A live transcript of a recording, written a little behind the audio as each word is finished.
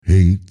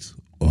hate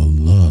or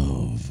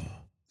love?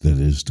 That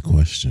is the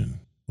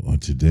question on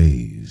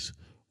today's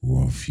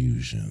Raw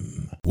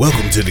Fusion.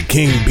 Welcome to the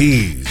King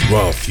B's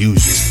Raw Fusion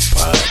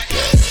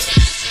Podcast.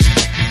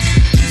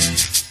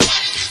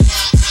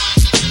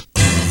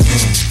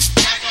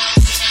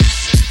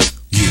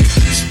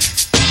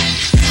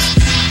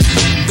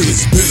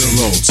 It's been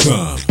a long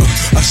time.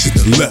 I should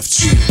have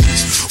left you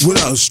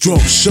without a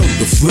strong show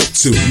to flip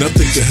to. Now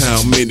think of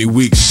how many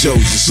week shows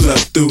you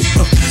slept through.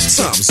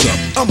 Time's up.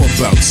 I'm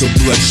about to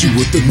bless you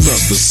with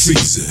another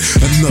season,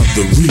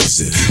 another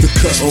reason to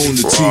cut on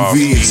the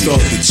TV and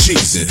start the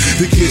cheesing.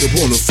 To get up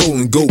on the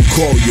phone and go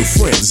call your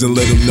friends and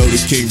let them know the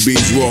King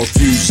B's Raw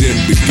Fusion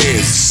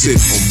begins. Sit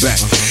on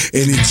back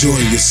and enjoy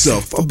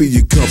yourself. I'll be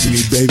your company,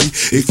 baby.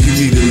 If you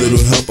need a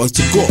little help, I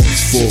took off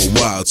for a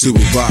while to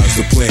revise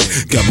the plan.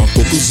 Got my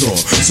focus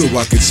on so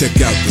I can check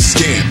out the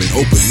scam and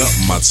open up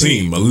my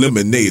team,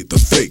 eliminate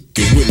the fake,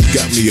 and really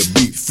got me a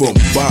beat from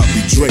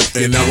Bobby Drake.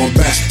 And now I'm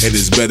back, and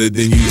it's better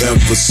than you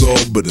ever saw.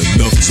 But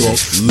enough talk,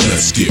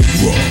 let's get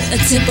raw. A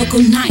typical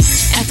night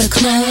at the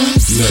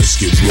clubs. Let's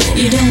get raw.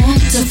 You don't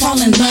want to fall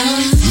in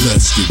love.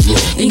 Let's get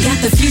raw. You got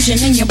the fusion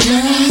in your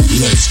blood.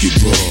 Let's get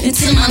raw. And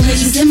to my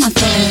ladies and my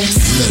thugs.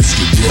 Let's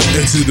get raw.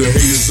 And to the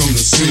haters on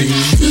the scene.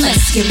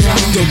 Let's get raw.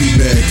 Don't be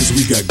mad cause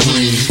we got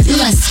green.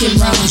 Let's get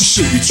raw. You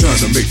should be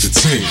trying to make the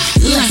team.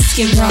 Let's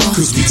get raw.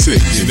 Cause we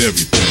taking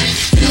everything.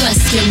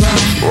 Let's get raw.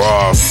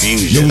 Raw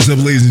Fusion. Yo, what's up,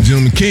 ladies and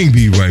gentlemen? King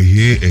B right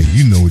here, and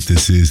you know what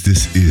this is.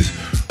 This is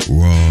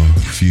Raw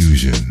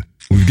Fusion.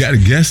 We've got a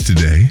guest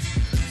today.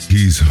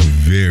 He's a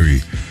very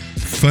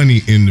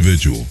funny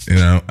individual,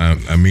 and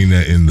I mean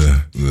that in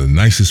the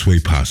nicest way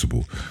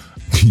possible.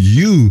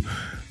 You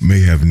may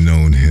have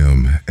known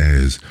him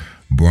as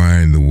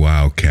Brian the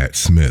Wildcat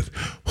Smith,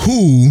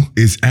 who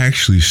is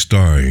actually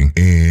starring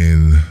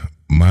in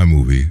my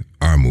movie,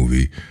 our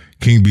movie,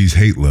 King B's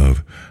Hate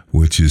Love,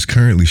 which is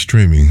currently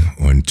streaming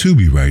on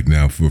Tubi right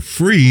now for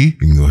free.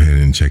 You can go ahead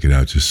and check it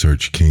out. Just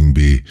search King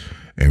B,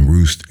 and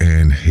Roost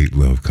and Hate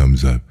Love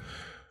comes up.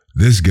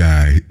 This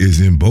guy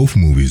is in both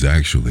movies,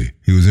 actually.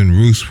 He was in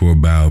Roost for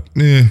about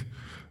a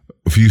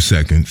few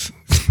seconds.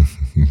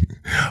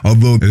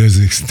 Although there's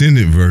an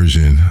extended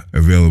version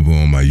available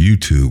on my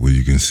YouTube where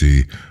you can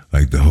see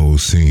like the whole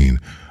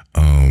scene.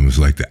 It's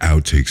like the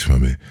outtakes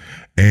from it.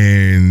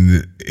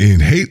 And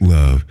in Hate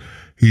Love,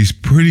 he's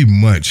pretty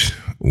much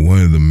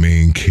one of the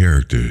main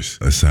characters,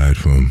 aside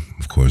from,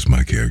 of course,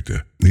 my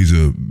character. He's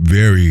a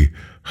very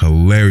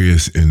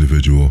hilarious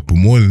individual, but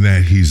more than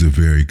that, he's a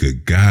very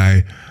good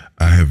guy.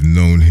 I have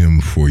known him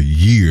for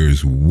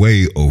years,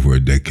 way over a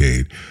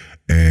decade,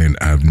 and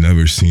I've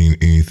never seen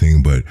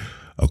anything but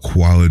a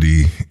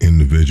quality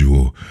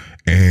individual.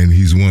 And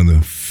he's one of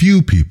the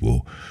few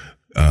people,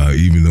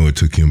 even though it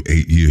took him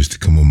 8 years to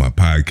come on my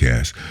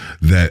podcast,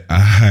 that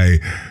I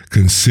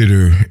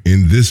consider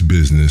in this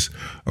business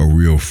a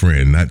real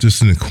friend, not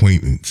just an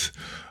acquaintance,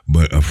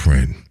 but a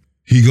friend.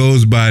 He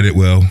goes by that,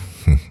 well,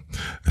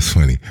 that's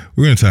funny.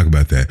 We're going to talk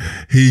about that.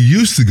 He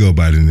used to go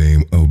by the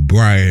name of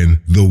Brian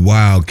the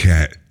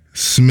Wildcat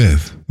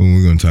Smith. And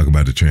we're going to talk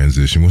about the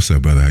transition. What's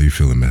up, brother? How you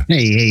feeling, man?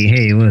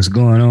 Hey, what's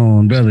going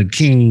on, brother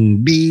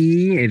King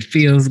B? It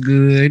feels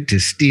good to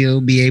still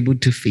be able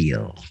to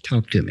feel.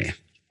 Talk to me.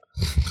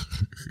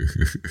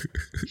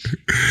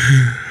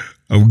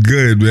 I'm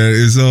good, man.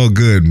 It's all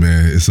good,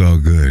 man. It's all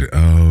good.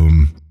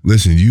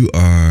 Listen, you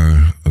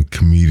are a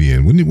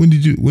comedian. When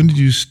did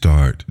you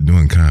start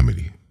doing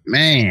comedy?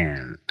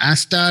 Man, I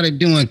started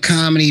doing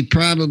comedy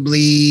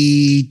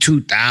probably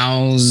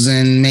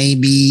 2000,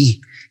 maybe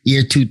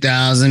year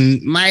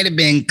 2000. Might have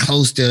been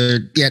closer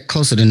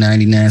to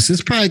 99. So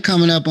it's probably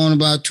coming up on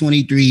about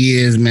 23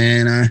 years,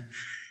 man.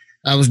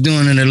 I was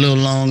doing it a little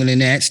longer than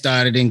that.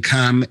 Started in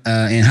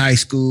high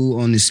school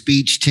on the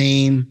speech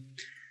team,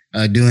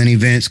 doing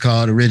events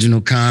called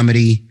Original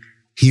Comedy,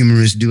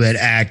 humorous duet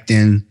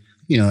acting,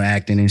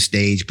 acting in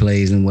stage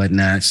plays and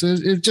whatnot. So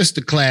it's just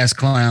a class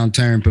clown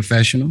turned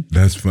professional.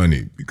 That's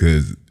funny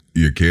because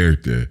your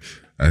character,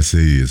 I say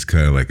is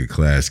kind of like a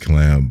class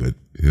clown, but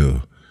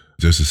he'll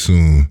just as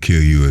soon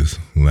kill you as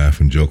laugh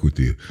and joke with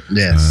you.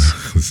 Yes.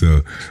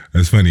 So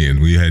that's funny,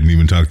 and we hadn't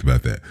even talked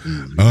about that.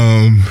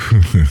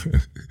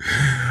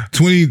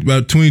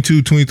 About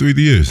 22, 23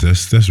 years.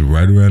 That's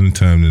right around the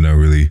time that I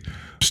really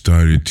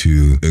started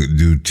to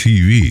do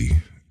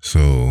TV.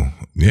 So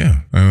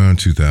yeah, around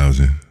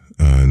 2000,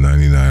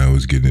 99, I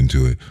was getting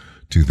into it.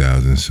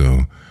 2000.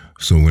 So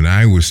when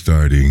I was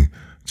starting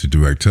to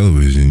direct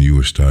television, you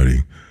were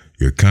starting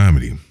your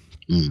comedy,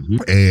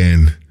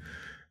 and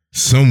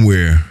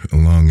somewhere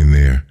along in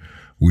there,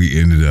 we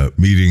ended up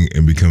meeting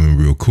and becoming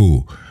real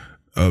cool.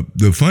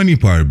 The funny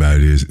part about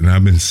it is, and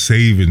I've been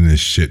saving this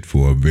shit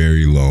for a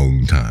very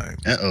long time.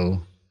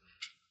 Uh-oh.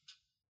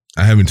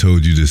 I haven't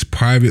told you this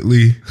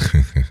privately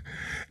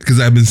because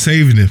I've been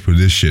saving it for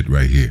this shit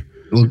right here.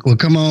 Well,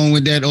 come on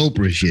with that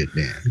Oprah shit,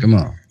 then. Come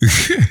on.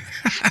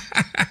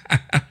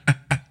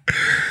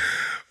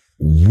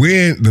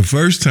 When the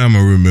first time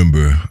I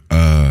remember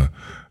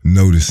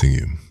noticing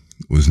you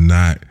was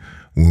not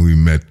when we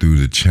met through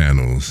the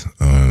channels.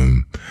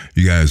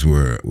 You guys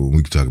were, well,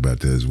 we can talk about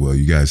that as well.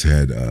 You guys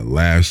had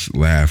Last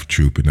Laugh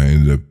Troupe, and I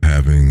ended up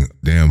having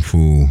Damn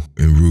Fool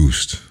and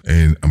Roost.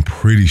 And I'm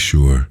pretty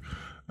sure,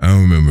 I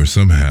don't remember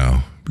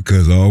somehow,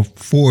 because all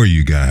four of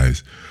you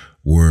guys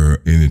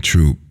were in the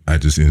troupe, I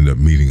just ended up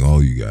meeting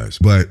all you guys.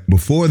 But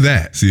before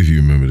that, see if you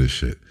remember this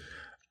shit.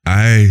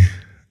 I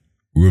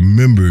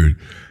remembered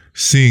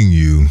seeing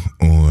you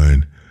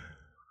on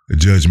the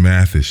Judge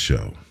Mathis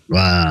show.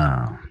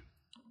 Wow.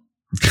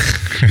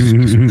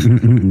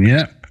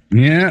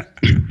 Yeah.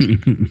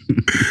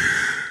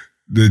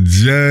 The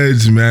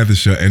Judge Mathis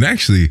show. And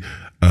actually,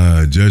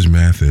 Judge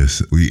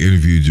Mathis, we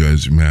interviewed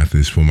Judge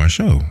Mathis for my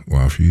show,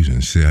 Raw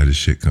Fusion, see how this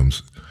shit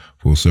comes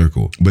full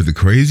circle. But the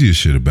craziest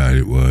shit about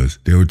it was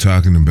they were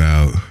talking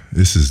about,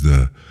 this is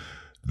the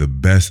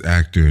best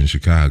actor in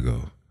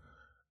Chicago.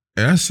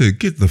 And I said,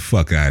 get the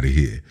fuck out of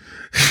here.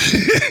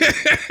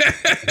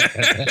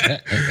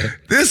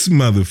 This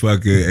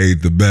motherfucker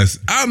ain't the best.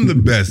 I'm the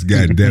best,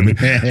 goddammit.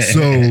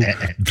 So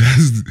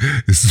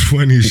it's the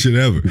funniest shit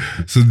ever.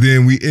 So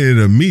then we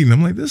ended up meeting.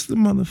 I'm like, this the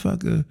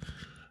motherfucker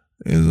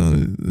is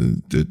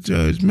on the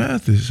Judge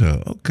Mathis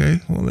show. Okay,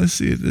 well, let's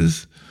see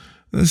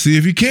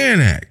if he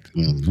can act.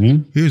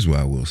 Mm-hmm. Here's what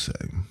I will say.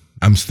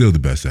 I'm still the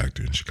best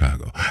actor in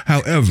Chicago.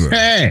 However,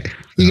 hey,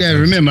 you gotta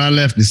remember I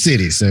left the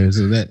city, sir.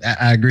 So that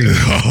I agree with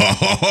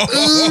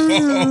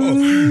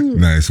you.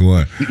 Nice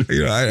one.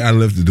 You know, I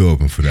left the door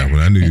open for that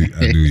one. I knew you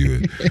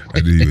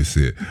would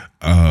see it.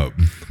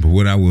 But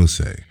what I will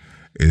say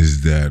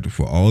is that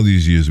for all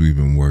these years we've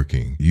been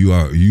working, you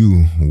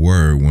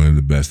were one of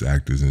the best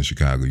actors in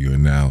Chicago. You are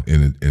now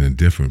in a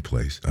different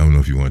place. I don't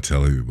know if you want to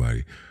tell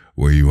everybody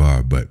where you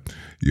are, but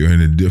you're in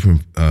a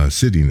different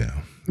city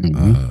now.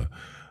 Mm-hmm.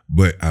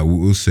 But I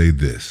will say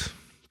this.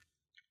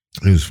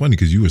 It was funny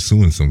because you were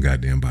suing some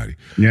goddamn body.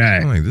 Yeah.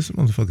 I'm like, this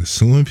motherfucker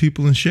suing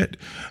people and shit.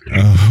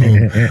 But, you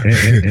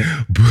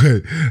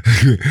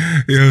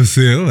know what I'm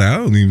saying? I'm like, I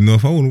don't even know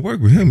if I want to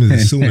work with him as a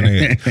suing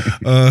ass.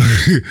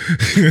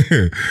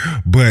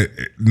 But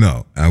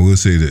no, I will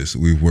say this.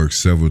 We've worked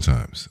several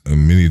times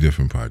on many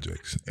different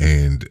projects.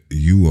 And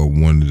you are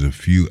one of the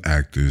few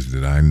actors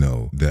that I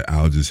know that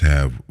I'll just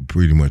have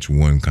pretty much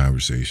one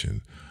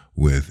conversation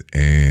with,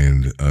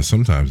 and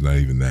sometimes not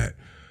even that.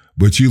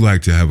 But you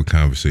like to have a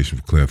conversation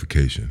for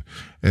clarification.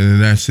 And then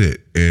that's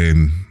it.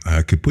 And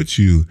I could put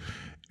you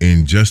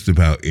in just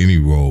about any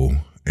role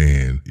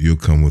and you'll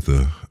come with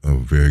a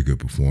very good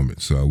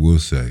performance. So I will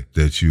say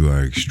that you are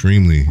an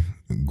extremely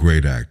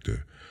great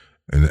actor.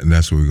 And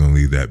that's where we're going to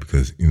leave that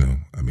because, you know,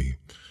 I mean,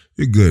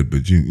 you're good,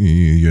 but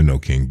you're no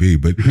King B.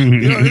 But,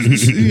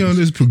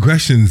 there's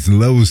progressions and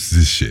levels to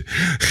this shit.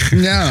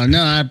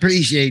 No, I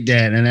appreciate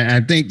that. And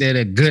I think that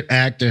a good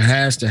actor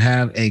has to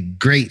have a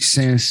great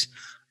sense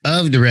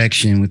of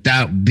direction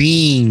without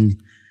being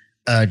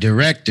a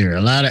director.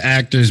 A lot of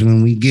actors,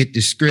 when we get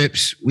the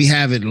scripts, we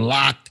have it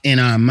locked in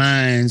our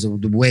minds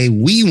of the way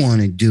we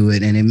want to do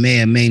it, and it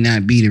may or may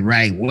not be the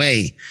right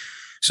way.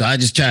 So I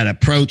just try to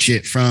approach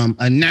it from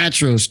a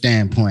natural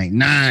standpoint,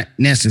 not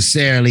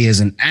necessarily as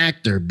an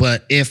actor,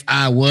 but if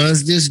I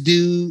was this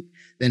dude,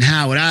 then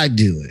how would I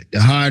do it? The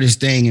hardest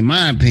thing, in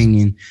my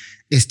opinion,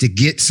 is to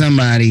get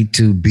somebody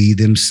to be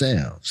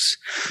themselves.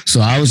 So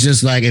I was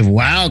just like, if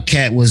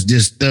Wildcat was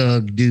this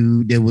thug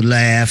dude that would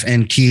laugh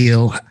and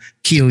kill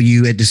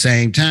you at the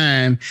same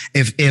time,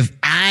 if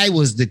I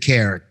was the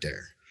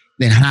character,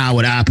 then how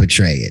would I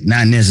portray it?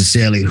 Not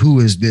necessarily who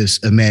is this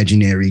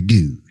imaginary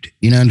dude.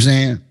 You know what I'm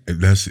saying?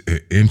 That's an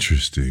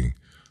interesting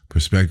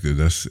perspective.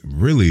 That's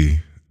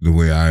really the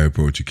way I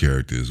approach a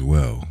character as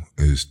well,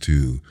 is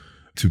to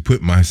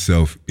put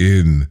myself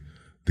in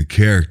the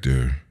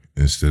character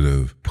instead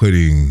of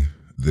putting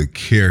the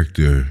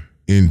character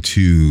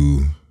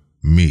into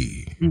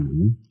me.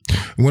 Mm-hmm.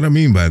 And what I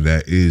mean by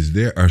that is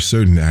there are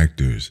certain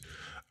actors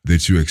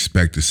that you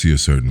expect to see a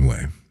certain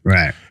way.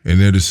 Right. And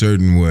they're a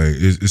certain way.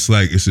 It's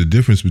like, it's a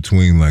difference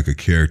between like a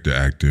character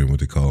actor and what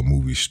they call a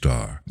movie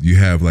star. You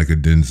have like a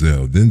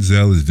Denzel.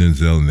 Denzel is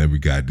Denzel in every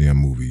goddamn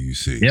movie you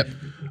see. Yep.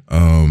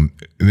 And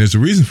there's a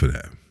reason for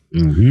that.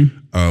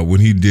 Mm-hmm. When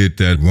he did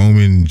that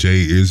Roman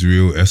J.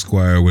 Israel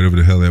Esquire, whatever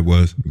the hell that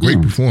was,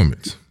 great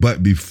performance.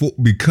 But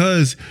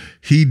because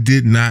he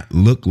did not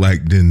look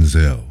like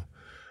Denzel,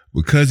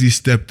 because he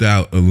stepped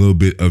out a little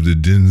bit of the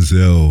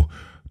Denzel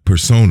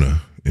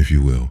persona, if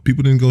you will,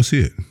 people didn't go see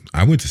it.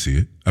 I went to see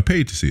it. I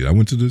paid to see it. I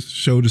went to the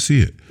show to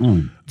see it,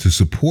 to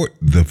support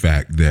the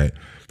fact that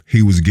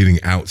he was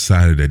getting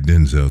outside of that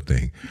Denzel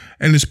thing.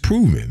 And it's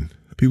proven.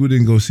 People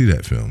didn't go see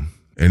that film.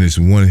 And it's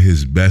one of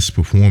his best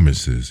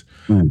performances,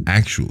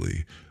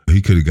 actually.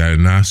 He could have got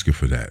an Oscar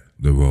for that,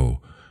 the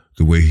role.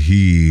 The way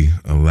he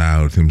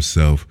allowed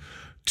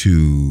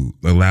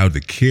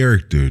the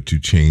character to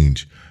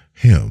change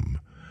him.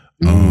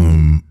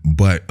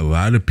 But a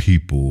lot of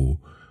people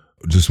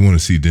just want to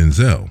see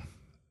Denzel,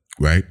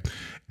 right?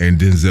 And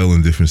Denzel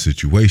in different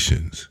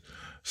situations.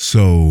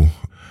 So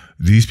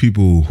these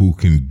people who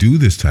can do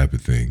this type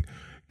of thing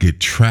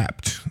get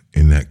trapped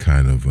in that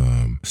kind of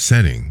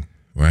setting,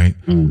 right?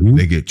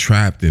 They get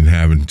trapped in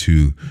having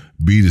to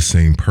be the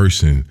same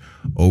person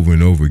over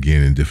and over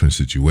again in different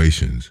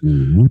situations.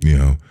 You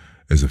know,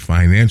 as a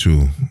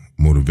financial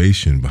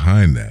motivation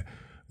behind that,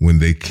 when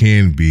they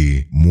can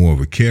be more of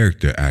a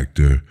character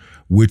actor,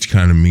 which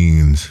kind of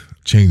means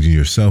changing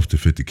yourself to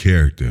fit the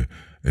character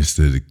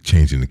instead of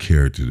changing the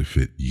character to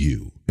fit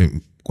you.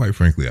 And quite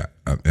frankly, I,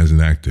 as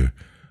an actor,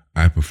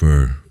 I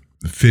prefer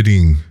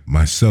fitting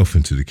myself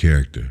into the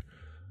character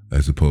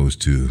as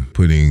opposed to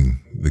putting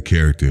the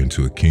character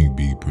into a King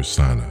B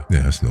persona.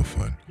 Yeah, that's no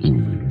fun. You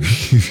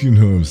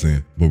know what I'm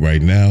saying? But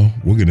right now,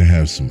 we're going to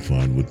have some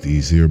fun with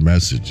these here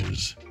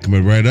messages.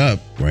 Coming right up,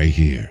 right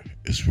here,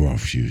 is Raw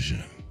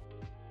Fusion.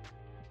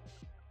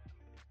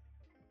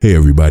 Hey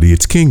everybody,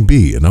 it's King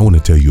B, and I want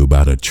to tell you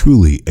about a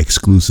truly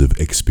exclusive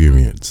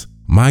experience.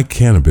 My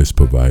cannabis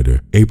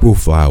provider, April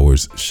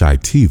Flowers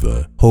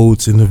Shytiva,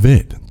 holds an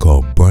event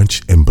called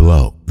Brunch and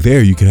Blow.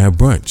 There you can have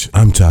brunch.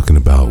 I'm talking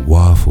about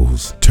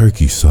waffles,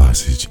 turkey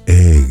sausage,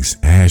 eggs,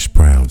 hash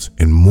browns,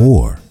 and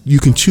more. You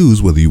can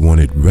choose whether you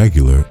want it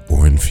regular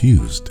or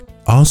infused.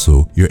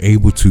 Also, you're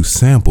able to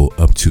sample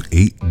up to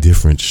 8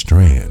 different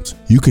strands.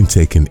 You can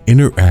take an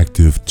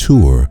interactive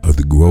tour of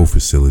the grow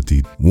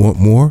facility. Want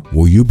more?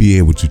 Well, you'll be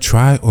able to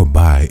try or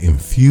buy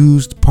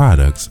infused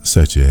products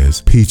such as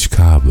peach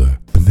cobbler,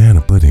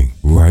 banana pudding,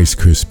 Rice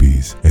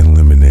Krispies, and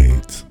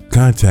lemonades.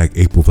 Contact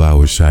April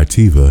Flowers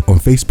Shytiva on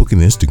Facebook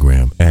and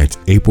Instagram at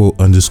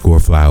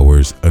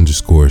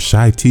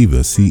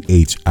April_Flowers_Shytiva,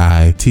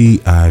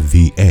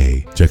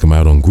 Shytiva. Check them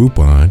out on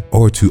Groupon,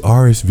 or to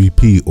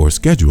RSVP or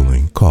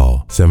scheduling,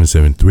 call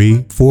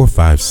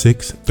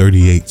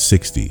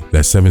 773-456-3860.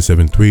 That's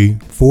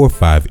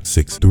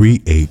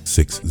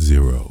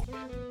 773-456-3860.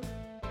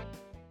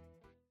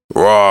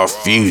 Raw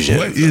Fusion.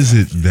 What is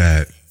it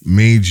that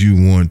made you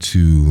want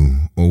to,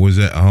 or was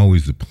that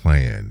always the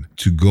plan,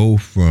 to go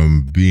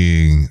from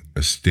being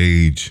a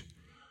stand-up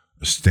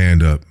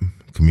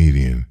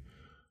comedian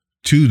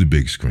to the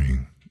big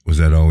screen? Was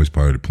that always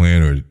part of the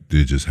plan, or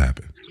did it just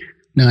happen?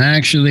 No,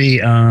 actually,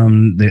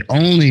 the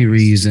only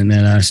reason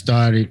that I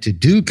started to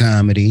do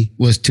comedy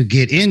was to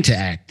get into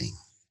acting.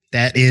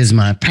 That is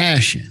my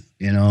passion.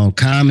 You know,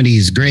 comedy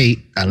is great.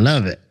 I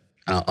love it.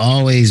 I'll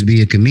always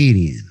be a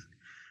comedian.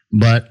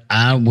 But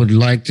I would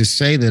like to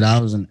say that I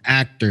was an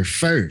actor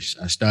first.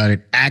 I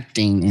started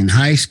acting in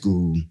high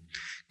school.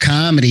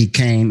 Comedy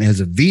came as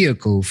a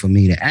vehicle for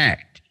me to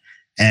act.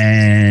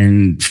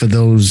 And for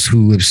those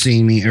who have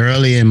seen me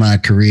early in my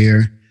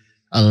career,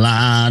 a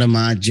lot of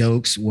my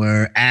jokes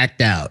were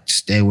act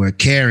outs. They were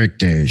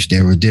characters.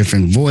 There were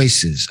different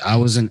voices. I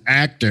was an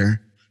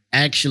actor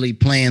actually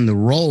playing the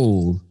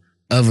role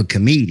of a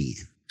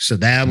comedian. So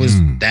that was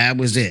it.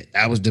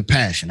 That was the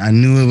passion. I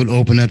knew it would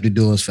open up the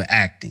doors for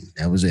acting.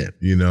 That was it.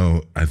 You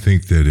know, I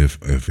think that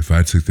if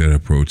I took that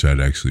approach, I'd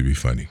actually be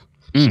funny.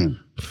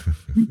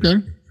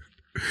 Okay.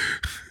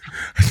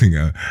 I think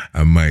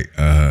I might.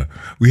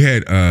 We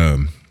had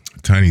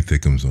Tiny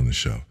Thickums on the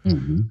show.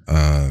 And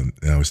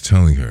I was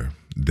telling her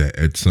that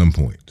at some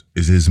point,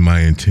 it is my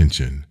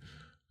intention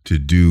to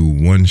do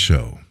one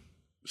show,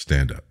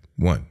 stand up.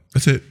 One.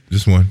 That's it.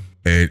 Just one.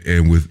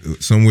 And with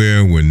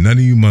somewhere where none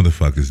of you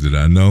motherfuckers that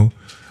I know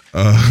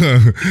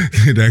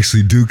that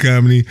actually do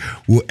comedy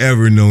will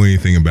ever know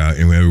anything about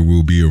and ever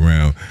will be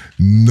around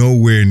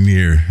nowhere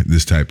near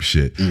this type of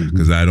shit,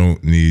 because I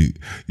don't need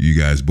you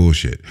guys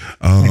bullshit.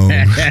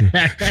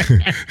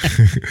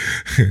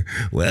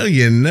 Well,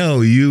 you know,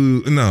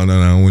 no, I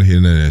don't want to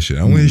hear none of that shit.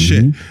 I want to hear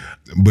shit.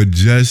 But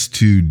just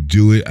to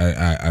do it,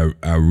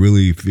 I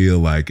really feel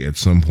like at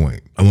some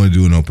point I want to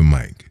do an open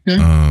mic.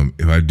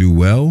 If I do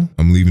well,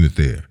 I'm leaving it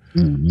there.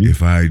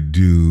 If I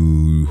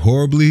do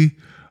horribly,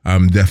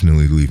 I'm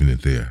definitely leaving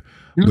it there.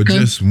 But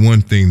just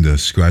one thing to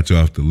scratch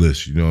off the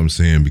list, you know what I'm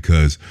saying?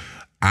 Because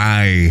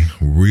I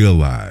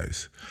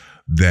realize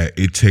that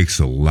it takes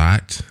a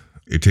lot.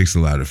 It takes a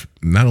lot of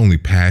not only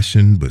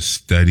passion, but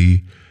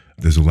study.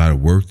 There's a lot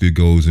of work that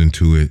goes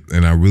into it.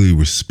 And I really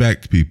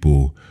respect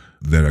people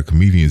that are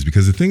comedians,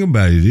 because the thing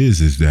about it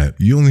is that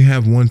you only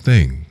have one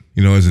thing.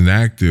 You know, as an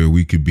actor,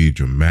 we could be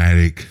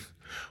dramatic.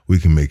 We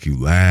can make you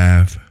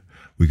laugh.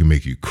 We can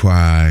make you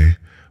cry.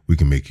 We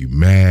can make you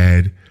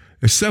mad.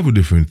 There's several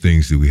different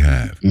things that we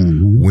have.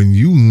 When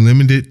you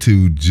limit it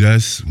to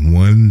just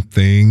one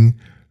thing,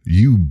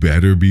 you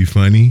better be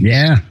funny.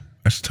 Yeah.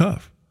 That's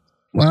tough.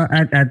 Well,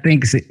 I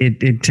think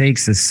it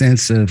takes a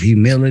sense of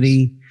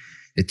humility.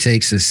 It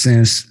takes a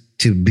sense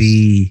to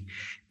be,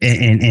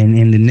 and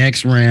in the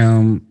next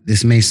realm,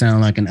 this may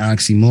sound like an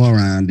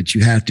oxymoron, but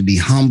you have to be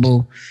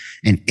humble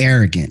and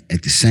arrogant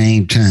at the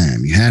same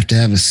time. You have to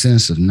have a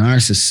sense of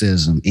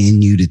narcissism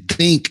in you to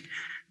think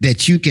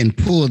that you can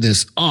pull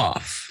this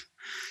off.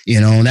 You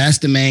know, that's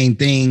the main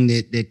thing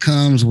that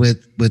comes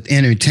with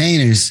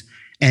entertainers,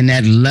 and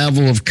that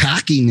level of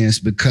cockiness,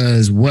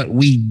 because what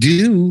we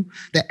do,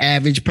 the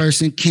average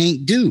person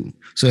can't do.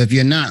 So if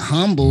you're not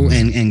humble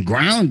and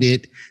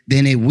grounded,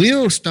 then it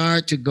will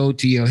start to go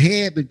to your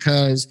head,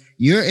 because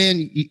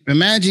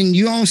imagine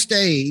you on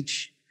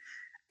stage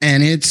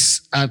and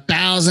it's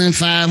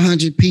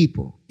 1,500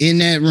 people in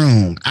that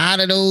room. Out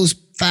of those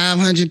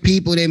 500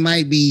 people, there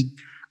might be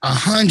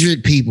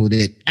 100 people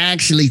that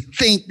actually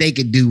think they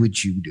could do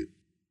what you do.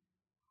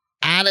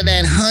 Out of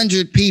that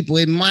 100 people,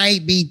 it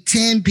might be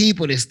 10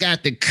 people that's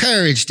got the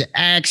courage to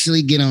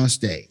actually get on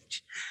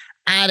stage.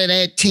 Out of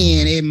that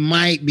 10, it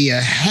might be a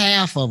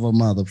half of a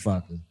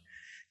motherfucker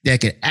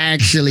that could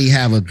actually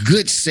have a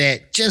good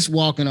set just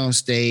walking on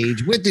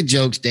stage with the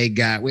jokes they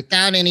got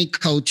without any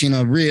coaching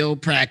or real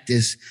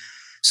practice.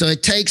 So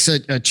it takes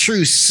a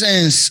true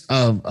sense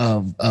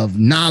of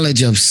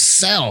knowledge of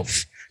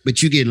self,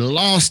 but you get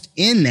lost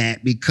in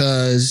that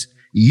because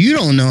you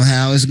don't know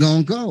how it's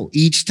going to go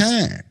each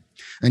time.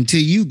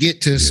 Until you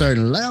get to a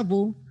certain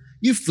level,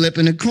 you're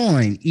flipping a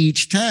coin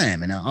each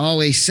time. And I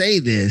always say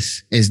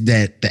this, is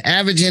that the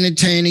average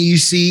entertainer you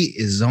see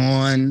is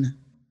on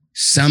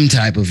some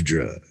type of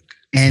drug.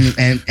 And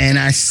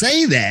I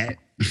say that,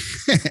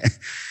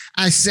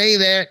 I say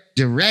that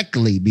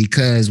directly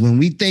because when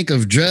we think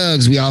of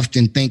drugs, we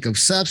often think of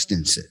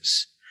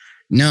substances.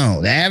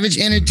 No, the average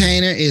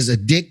entertainer is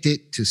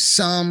addicted to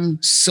some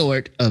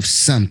sort of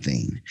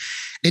something.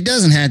 It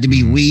doesn't have to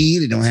be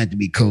weed. It don't have to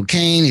be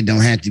cocaine. It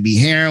don't have to be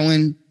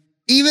heroin,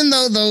 even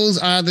though those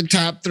are the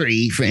top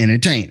three for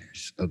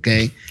entertainers.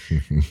 Okay.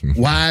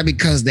 Why?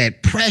 Because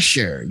that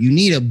pressure, you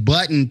need a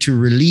button to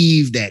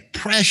relieve that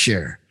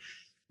pressure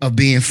of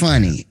being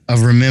funny,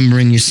 of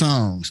remembering your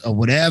songs, or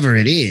whatever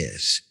it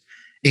is.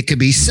 It could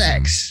be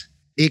sex.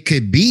 It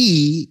could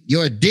be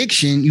your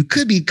addiction. You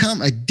could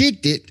become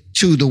addicted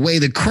to the way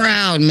the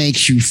crowd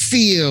makes you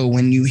feel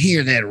when you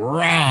hear that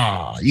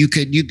raw. You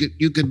could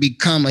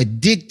become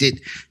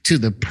addicted to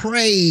the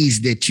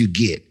praise that you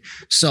get.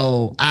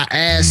 So I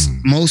ask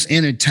most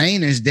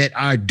entertainers that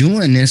are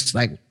doing this,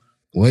 like,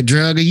 what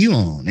drug are you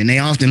on? And they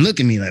often look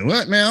at me like,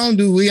 what, man? I don't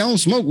do weed. I don't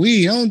smoke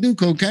weed. I don't do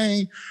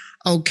cocaine.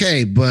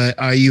 Okay, but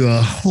are you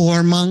a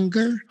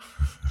whoremonger?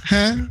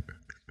 Huh?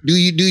 Do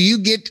you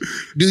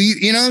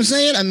know what I'm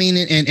saying? I mean,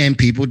 and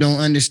people don't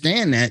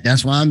understand that.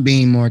 That's why I'm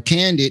being more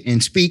candid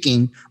and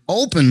speaking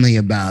openly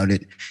about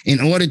it.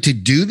 In order to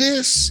do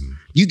this,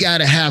 you got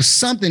to have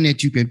something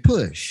that you can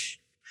push.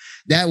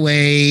 That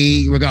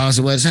way, regardless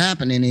of what's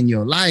happening in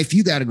your life,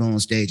 you got to go on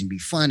stage and be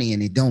funny,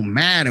 and it don't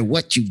matter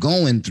what you're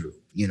going through.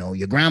 You know,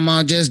 your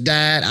grandma just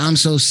died. I'm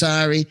so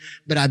sorry,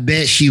 but I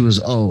bet she was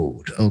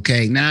old.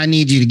 Okay, now I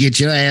need you to get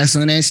your ass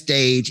on that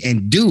stage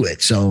and do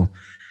it. So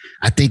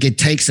I think it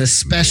takes a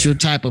special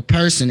type of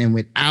person, and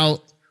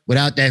without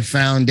that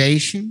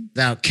foundation,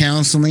 without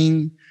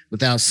counseling,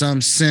 without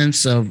some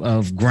sense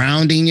of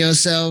grounding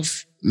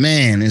yourself,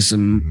 man,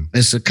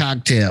 it's a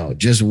cocktail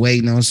just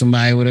waiting on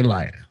somebody with a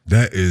lighter.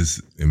 That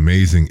is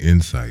amazing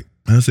insight.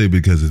 I say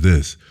because of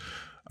this,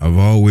 I've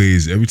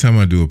always, every time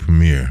I do a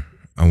premiere,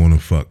 I want to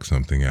fuck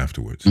something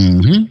afterwards.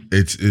 Mm-hmm.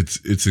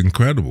 It's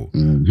incredible.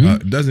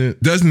 Mm-hmm.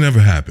 Doesn't ever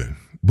happen,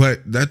 but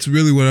that's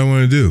really what I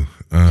want to do.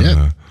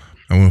 Yep.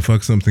 I want to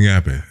fuck something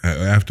happen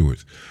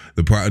afterwards.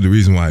 The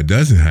reason why it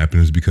doesn't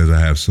happen is because I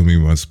have so many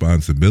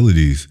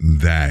responsibilities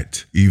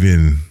that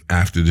even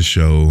after the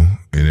show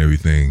and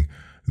everything,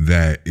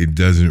 that it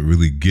doesn't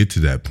really get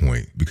to that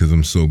point because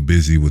I'm so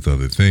busy with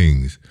other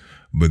things.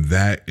 But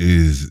that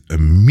is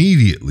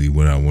immediately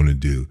what I want to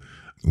do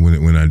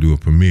when I do a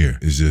premiere.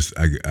 It's just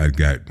I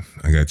got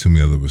too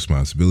many other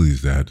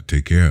responsibilities that I have to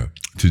take care of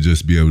to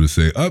just be able to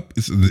say,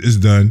 it's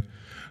done.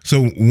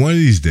 So one of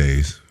these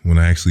days when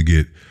I actually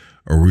get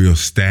a real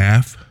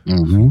staff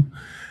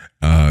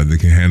that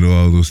can handle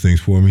all those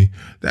things for me,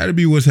 that'll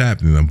be what's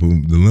happening.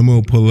 The limo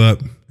will pull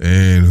up,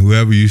 and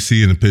whoever you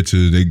see in the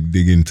picture, they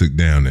getting took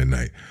down that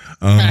night.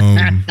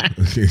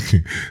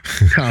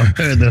 Call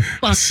her the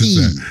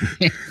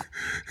fucky.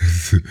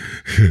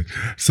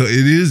 So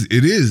it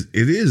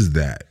is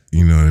that,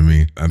 you know what I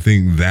mean? I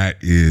think that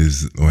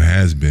is or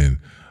has been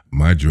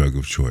my drug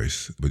of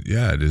choice. But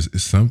yeah,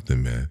 it's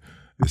something, man.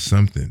 It's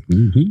something.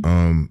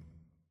 Mm-hmm.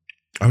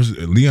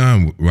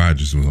 Leon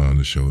Rogers was on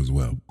the show as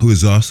well, who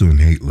is also in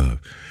Hate Love,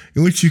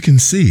 in which you can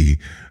see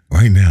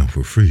right now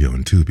for free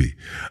on Tubi.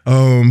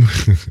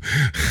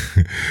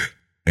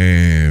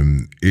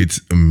 And it's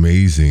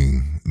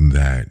amazing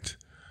that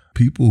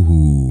people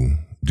who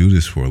do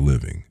this for a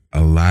living,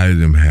 a lot of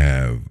them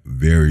have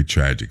very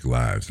tragic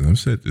lives. And I've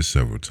said this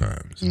several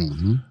times.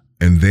 Mm-hmm.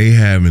 And they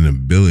have an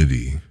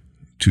ability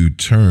to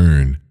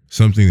turn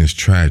something that's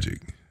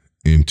tragic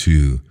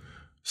into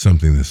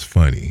something that's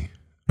funny.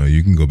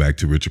 You can go back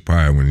to Richard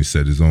Pryor when he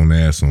set his own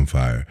ass on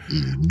fire,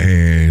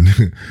 and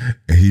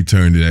he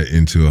turned that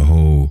into a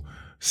whole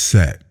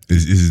set.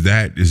 Is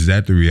that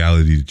the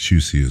reality that you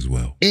see as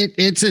well?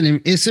 It's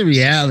a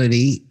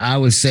reality. I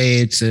would say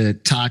it's a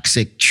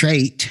toxic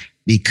trait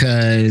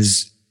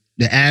because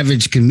the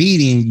average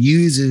comedian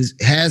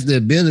has the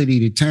ability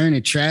to turn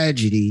a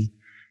tragedy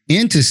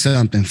into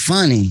something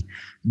funny,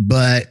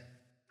 but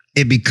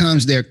it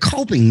becomes their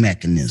coping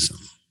mechanism.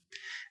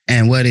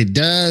 And what it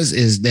does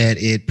is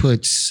that it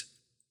puts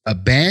a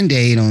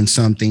Band-Aid on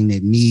something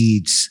that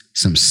needs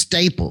some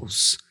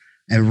staples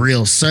and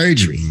real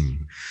surgery.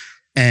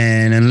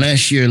 And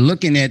unless you're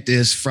looking at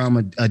this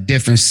from a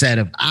different set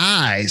of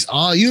eyes,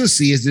 all you'll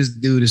see is this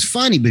dude is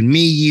funny. But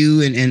me,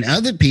 you, and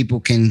other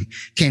people can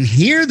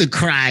hear the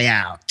cry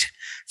out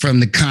from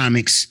the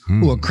comics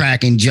who are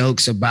cracking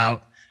jokes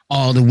about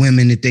all the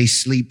women that they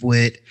sleep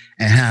with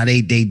and how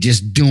they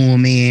just do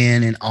them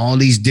in and all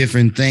these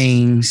different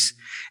things.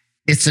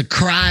 It's a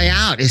cry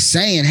out. It's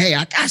saying, hey,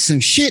 I got some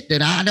shit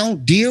that I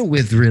don't deal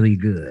with really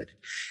good.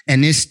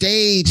 And this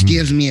stage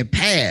gives me a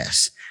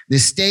pass.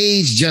 This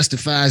stage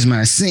justifies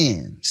my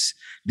sins.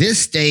 This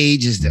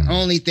stage is the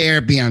only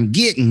therapy I'm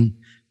getting,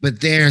 but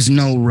there's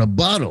no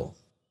rebuttal.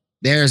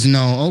 There's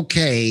no,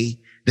 okay,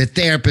 the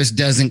therapist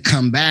doesn't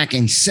come back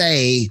and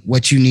say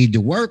what you need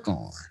to work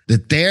on. The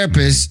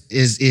therapist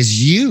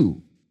is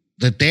you.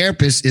 The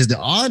therapist is the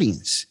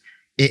audience.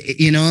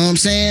 You know what I'm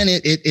saying?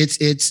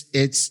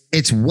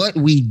 It's what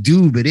we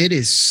do, but it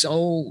is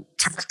so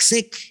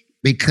toxic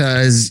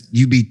because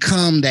you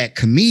become that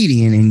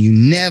comedian and you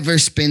never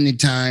spend the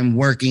time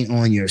working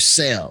on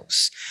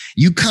yourselves.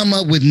 You come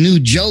up with new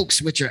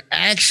jokes, which are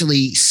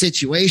actually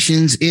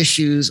situations,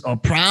 issues, or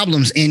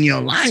problems in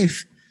your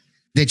life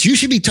that you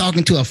should be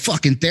talking to a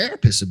fucking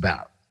therapist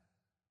about.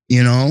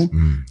 You know,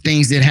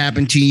 things that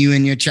happened to you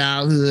in your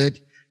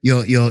childhood,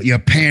 your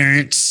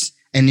parents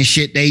and the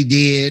shit they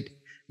did.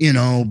 You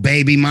know,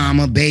 baby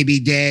mama, baby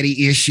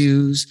daddy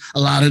issues. A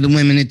lot of the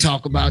women that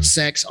talk about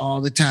sex all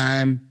the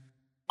time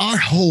are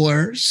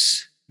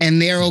whores,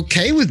 and they're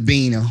okay with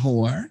being a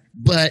whore.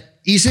 But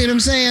you see what I'm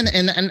saying?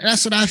 And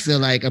that's what I feel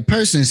like. A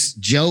person's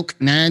joke,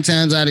 9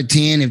 times out of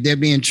 10, if they're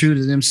being true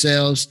to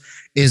themselves,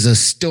 is a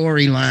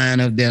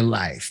storyline of their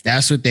life.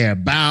 That's what they're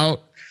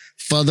about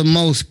for the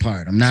most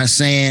part. I'm not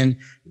saying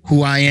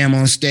who I am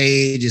on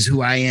stage is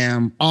who I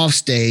am off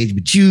stage,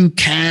 but you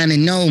kind of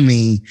know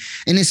me.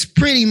 And it's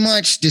pretty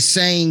much the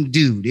same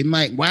dude.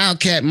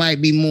 Wildcat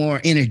might be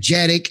more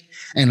energetic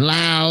and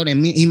loud,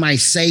 and he might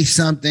say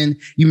something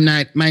you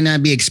might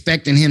not be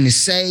expecting him to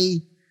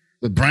say.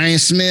 But Brian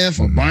Smith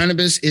or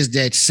Barnabas is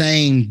that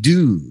same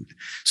dude.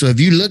 So if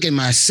you look at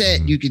my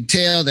set, you can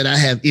tell that I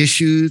have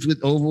issues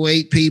with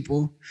overweight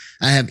people.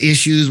 I have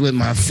issues with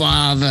my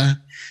father.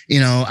 You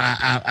know,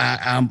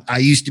 I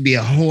used to be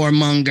a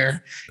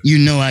whoremonger. You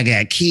know, I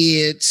got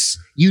kids.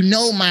 You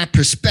know my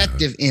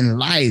perspective in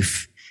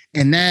life,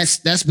 and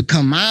that's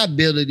become my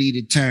ability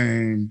to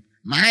turn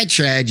my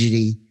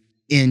tragedy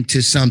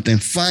into something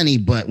funny.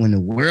 But when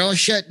the world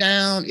shut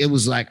down, it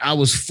was like I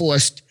was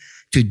forced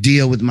to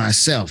deal with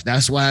myself.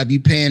 That's why if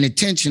you're paying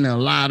attention to a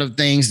lot of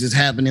things that's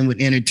happening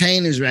with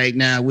entertainers right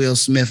now, Will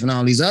Smith and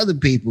all these other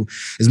people,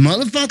 is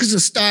motherfuckers are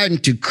starting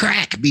to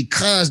crack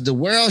because the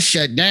world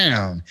shut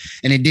down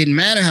and it didn't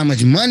matter how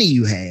much money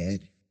you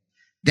had.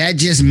 That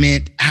just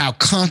meant how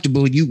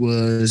comfortable you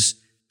was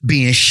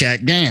being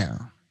shut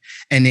down.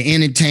 And the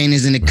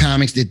entertainers and the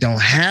comics that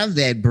don't have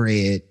that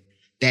bread,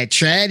 that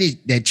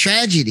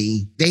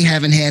tragedy, they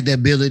haven't had the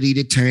ability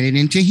to turn it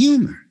into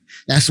humor.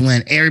 That's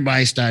when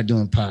everybody started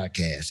doing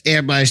podcasts.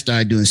 Everybody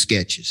started doing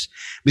sketches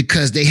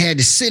because they had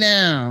to sit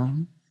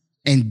down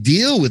and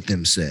deal with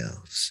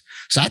themselves.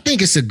 So I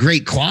think it's a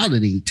great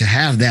quality to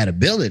have that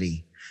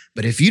ability.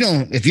 But if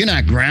you're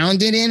not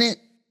grounded in it,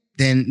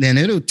 then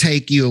it'll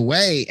take you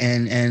away.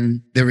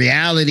 And the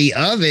reality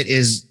of it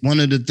is one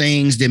of the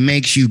things that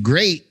makes you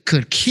great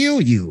could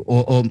kill you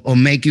or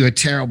make you a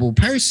terrible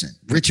person.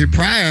 Richard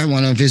Pryor,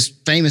 one of his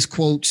famous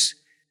quotes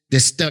that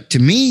stuck to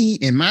me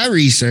in my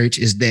research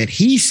is that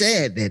he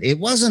said that it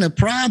wasn't a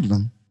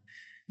problem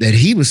that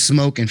he was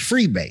smoking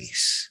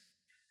freebase.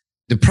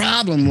 The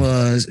problem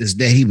is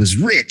that he was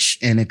rich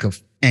and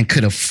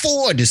could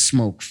afford to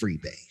smoke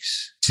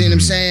freebase. See what I'm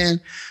saying?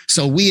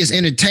 So we as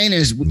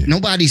entertainers,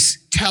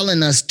 nobody's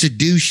telling us to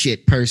do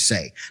shit per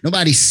se.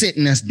 Nobody's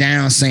sitting us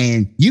down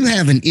saying, you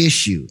have an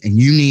issue and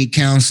you need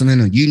counseling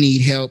or you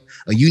need help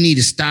or you need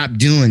to stop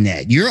doing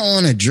that. You're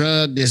on a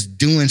drug that's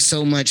doing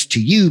so much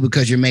to you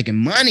because you're making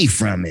money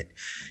from it.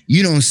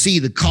 You don't see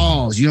the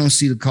cause. You don't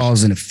see the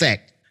cause and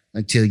effect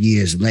until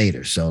years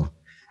later. So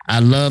I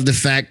love the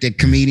fact that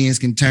comedians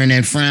can turn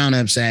that frown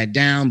upside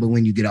down, but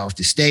when you get off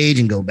the stage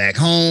and go back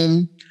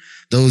home,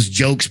 those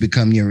jokes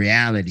become your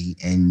reality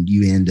and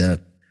you end up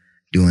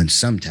doing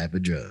some type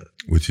of drug.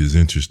 Which is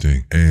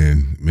interesting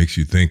and makes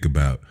you think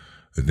about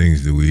the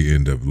things that we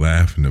end up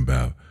laughing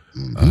about.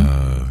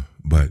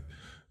 But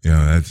you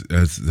know,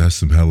 that's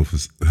some hell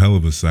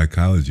of a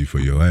psychology for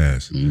your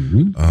ass. To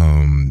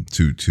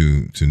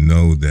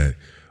know that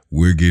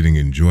we're getting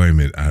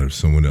enjoyment out of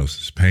someone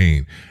else's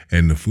pain.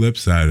 And the flip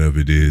side of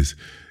it is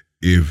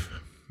if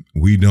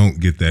we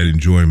don't get that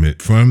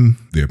enjoyment from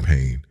their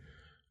pain,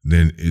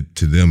 then it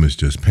to them is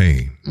just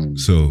pain.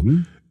 So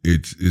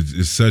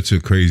it's such a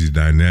crazy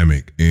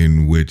dynamic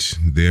in which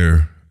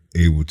they're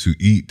able to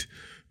eat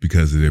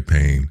because of their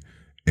pain,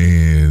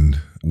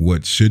 and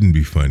what shouldn't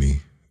be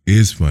funny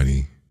is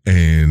funny,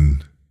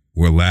 and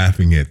we're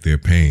laughing at their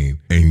pain,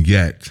 and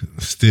yet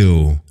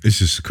still it's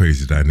just a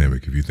crazy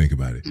dynamic if you think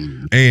about it.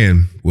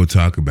 And we'll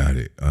talk about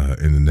it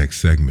in the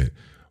next segment.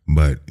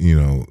 But, you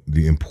know,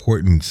 the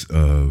importance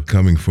of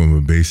coming from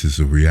a basis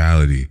of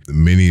reality,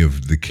 many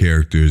of the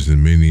characters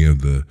and many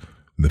of the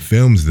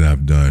films that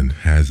I've done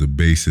has a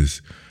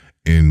basis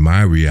in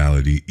my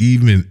reality,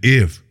 even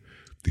if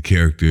the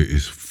character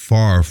is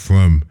far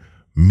from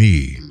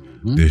me.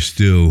 There's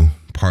still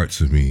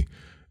parts of me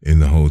in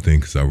the whole thing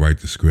because I write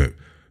the script.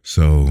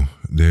 So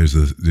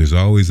there's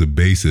always a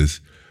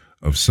basis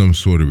of some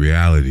sort of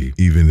reality,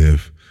 even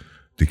if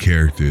the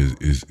character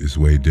is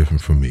way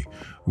different from me.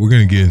 We're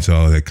going to get into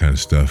all that kind of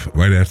stuff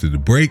right after the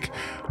break,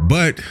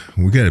 but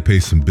we got to pay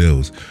some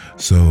bills.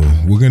 So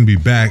we're going to be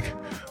back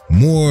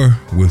more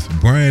with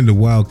Brian the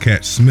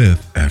Wildcat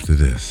Smith after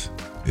this.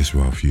 It's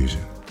Raw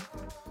Fusion.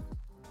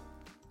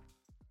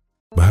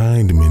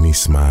 Behind many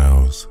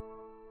smiles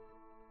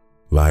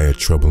lie a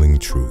troubling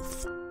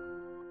truth.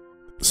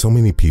 So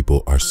many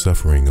people are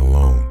suffering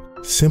alone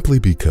simply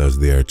because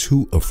they are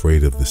too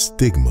afraid of the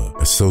stigma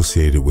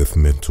associated with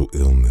mental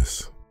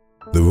illness.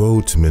 The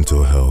road to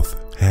mental health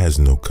has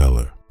no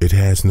color. It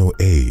has no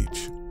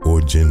age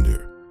or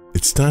gender.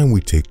 It's time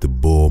we take the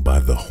bull by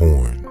the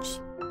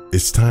horns.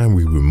 It's time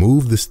we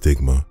remove the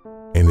stigma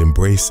and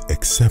embrace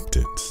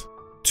acceptance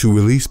to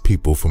release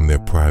people from their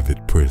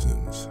private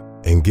prisons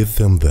and give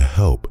them the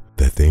help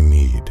that they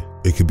need.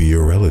 It could be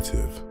your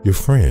relative, your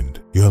friend,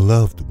 your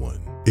loved one.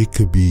 It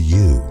could be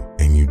you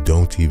and you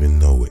don't even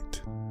know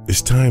it.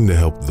 It's time to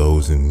help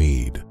those in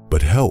need,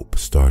 but help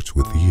starts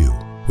with you.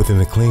 With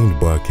an acclaimed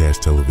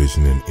broadcast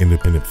television and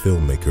independent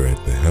filmmaker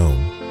at the helm,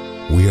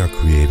 we are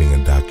creating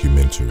a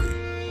documentary.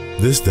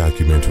 This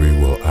documentary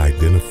will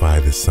identify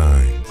the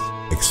signs,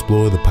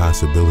 explore the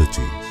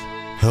possibilities,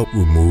 help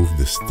remove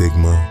the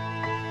stigma,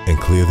 and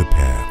clear the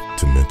path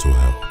to mental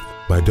health.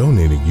 By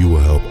donating, you will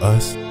help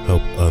us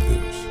help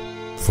others.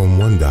 From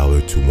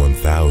 $1 to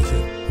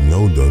 $1,000,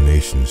 no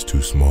donation is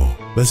too small.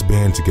 Let's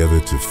band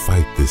together to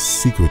fight this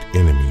secret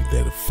enemy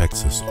that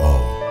affects us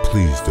all.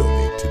 Please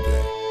donate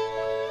today.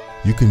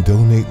 You can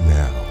donate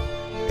now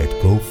at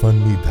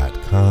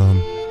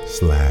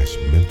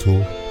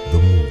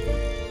GoFundMe.com/mentalthemovie.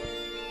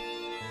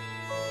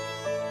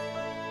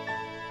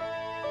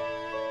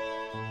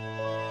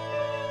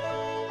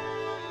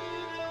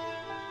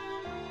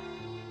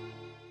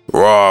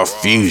 Raw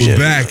Fusion. We're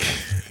back.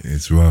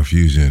 It's Raw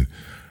Fusion.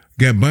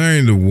 Got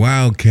Brian the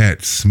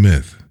Wildcat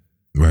Smith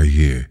right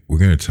here. We're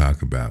going to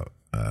talk about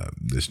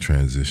this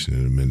transition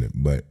in a minute.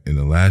 But in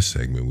the last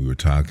segment, we were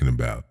talking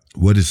about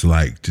what it's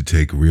like to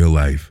take real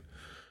life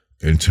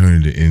and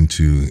turn it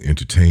into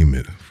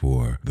entertainment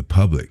for the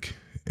public.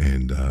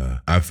 And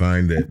I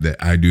find that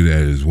I do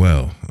that as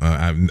well.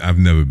 I've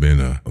never been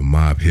a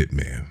mob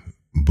hitman,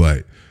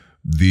 but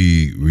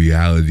the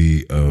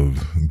reality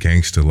of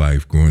gangster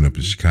life growing up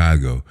in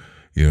Chicago,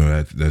 you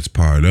know, that's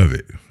part of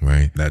it,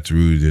 right? That's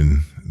rooted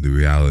in the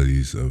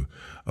realities of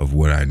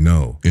what I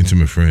know.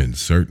 Intimate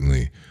friends,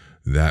 certainly.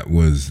 That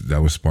was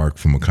sparked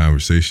from a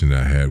conversation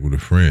that I had with a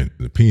friend.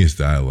 The Penis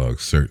Dialogue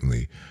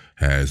certainly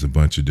has a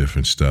bunch of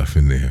different stuff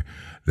in there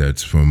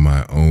that's from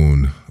my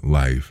own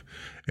life.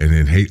 And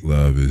then Hate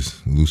Love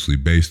is loosely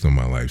based on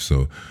my life.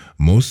 So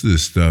most of the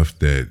stuff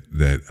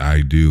that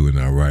I do and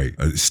I write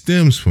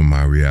stems from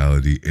my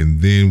reality, and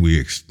then we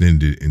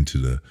extend it into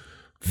the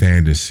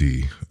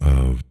fantasy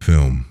of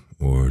film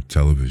or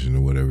television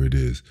or whatever it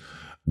is.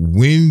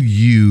 When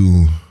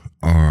you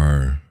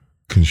are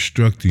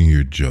constructing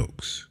your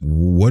jokes,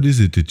 what is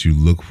it that you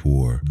look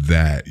for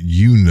that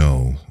you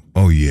know,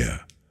 oh yeah,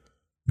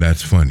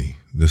 that's funny,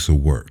 this will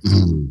work,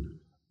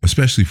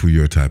 especially for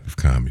your type of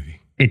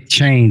comedy? It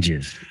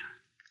changes.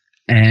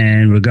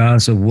 And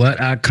regardless of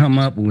what I come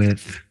up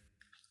with,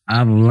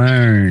 I've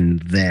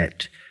learned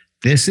that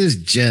this is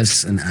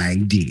just an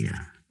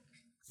idea.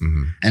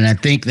 Mm-hmm. And I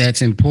think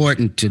that's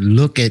important, to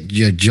look at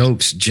your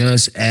jokes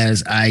just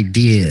as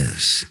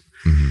ideas.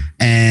 Mm-hmm.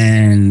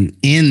 And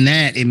in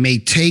that, it may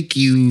take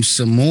you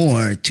some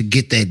more to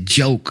get that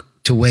joke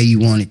to where you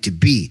want it to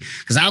be.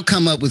 Because I'll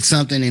come up with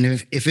something,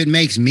 and if it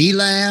makes me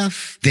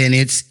laugh, then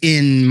it's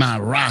in my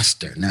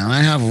roster. Now,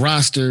 I have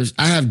rosters.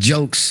 I have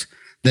jokes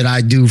that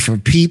I do for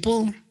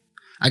people.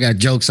 I got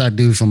jokes I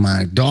do for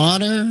my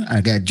daughter.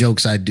 I got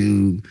jokes I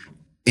do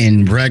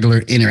in regular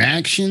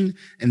interaction.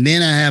 And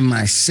then I have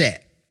my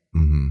set.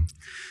 Mm-hmm.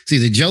 See,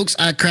 the jokes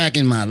I crack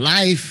in my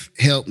life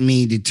help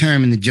me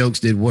determine the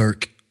jokes that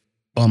work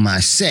on my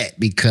set,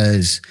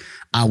 because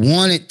I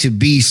want it to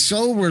be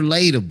so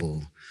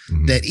relatable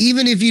that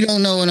even if you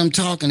don't know what I'm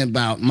talking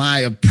about,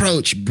 my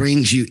approach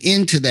brings you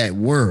into that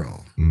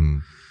world.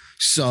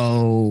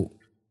 So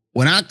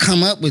when I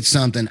come up with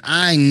something,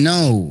 I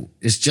know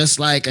it's just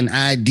like an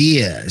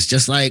idea. It's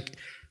just like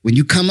when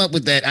you come up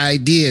with that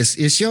idea,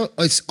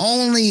 it's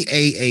only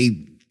a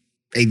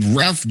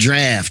rough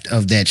draft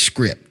of that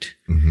script.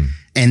 Mm-hmm.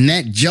 And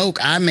that joke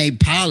I may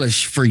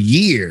polish for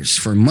years,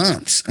 for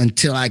months,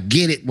 until I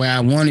get it where I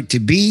want it to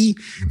be.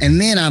 Mm-hmm.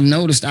 And then I've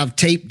noticed I've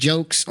taped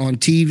jokes on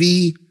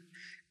TV,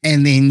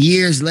 and then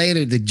years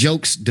later, the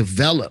jokes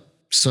develop.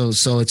 So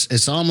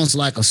it's almost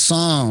like a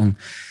song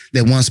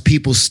that once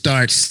people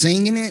start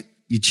singing it,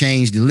 you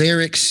change the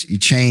lyrics, you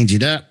change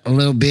it up a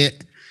little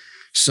bit,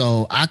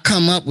 So I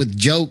come up with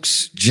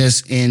jokes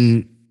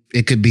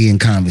it could be in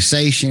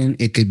conversation.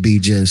 It could be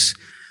just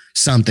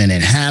something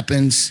that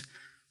happens,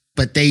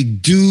 but they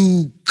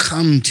do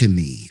come to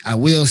me. I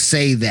will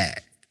say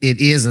that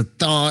it is a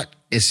thought.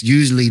 It's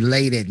usually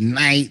late at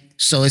night.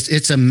 So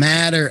it's a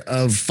matter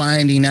of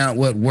finding out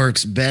what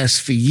works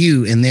best for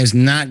you. And there's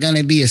not going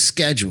to be a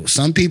schedule.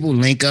 Some people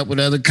link up with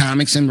other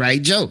comics and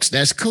write jokes.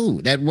 That's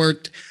cool. That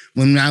worked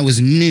when I was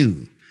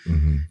new.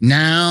 Mm-hmm.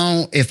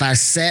 Now, if I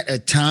set a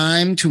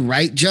time to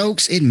write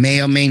jokes, it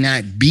may or may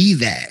not be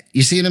that.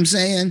 You see what I'm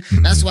saying?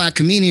 Mm-hmm. That's why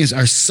comedians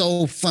are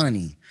so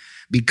funny,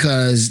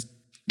 because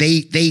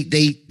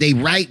they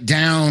write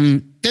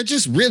down. They're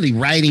just really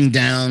writing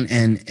down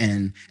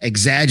and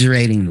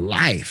exaggerating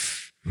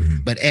life. Mm-hmm.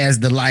 But as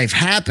the life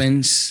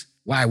happens,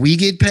 why we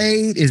get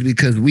paid is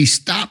because we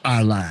stop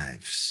our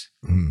lives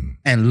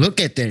and look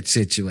at that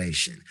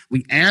situation.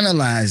 We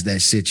analyze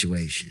that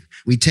situation.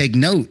 We take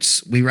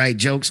notes. We write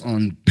jokes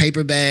on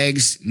paper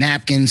bags,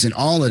 napkins, and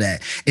all of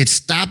that. It's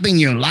stopping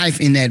your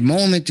life in that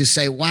moment to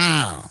say,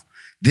 wow,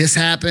 this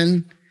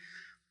happened.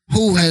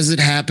 Who has it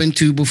happened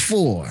to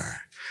before?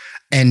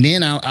 And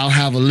then I'll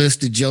have a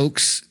list of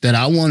jokes that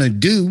I want to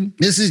do.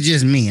 This is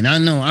just me, and I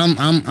know I'm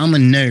a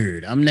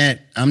nerd. I'm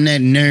that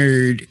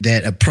nerd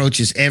that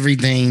approaches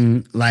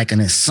everything like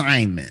an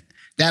assignment.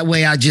 That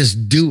way, I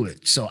just do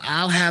it. So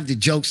I'll have the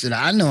jokes that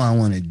I know I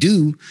want to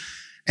do,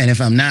 and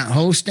if I'm not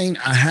hosting,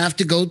 I have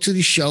to go to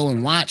the show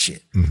and watch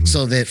it,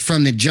 so that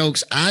from the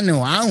jokes I know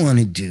I want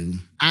to do,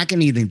 I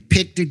can either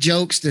pick the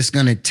jokes that's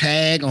going to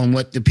tag on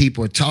what the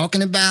people are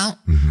talking about,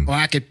 or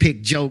I could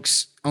pick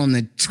jokes on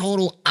the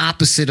total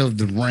opposite of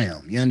the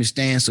realm. You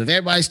understand? So if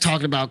everybody's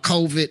talking about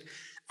COVID,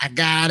 I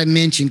gotta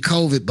mention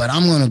COVID, but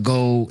I'm gonna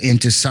go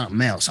into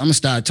something else. I'm gonna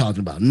start talking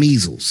about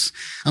measles.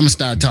 I'm gonna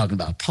start talking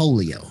about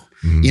polio.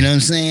 You know what I'm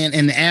saying?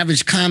 And the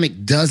average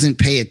comic doesn't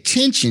pay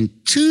attention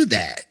to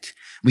that.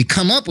 We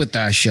come up with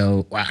our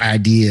show, our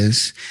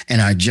ideas,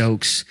 and our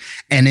jokes,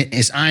 and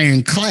it's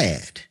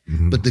ironclad.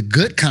 But the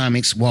good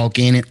comics walk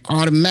in and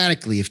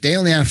automatically, if they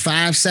only have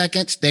 5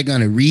 seconds, they're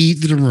going to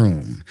read the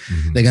room.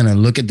 They're going to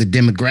look at the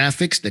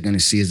demographics. They're going to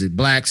see, is it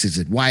blacks? Is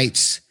it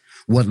whites?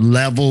 What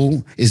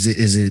level? Is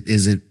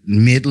it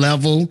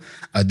mid-level?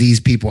 Are these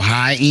people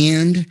high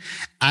end?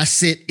 I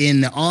sit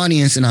in the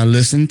audience and I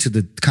listen to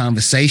the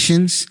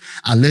conversations.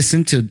 I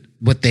listen to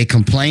what they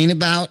complain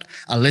about.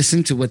 I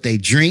listen to what they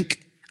drink.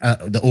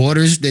 The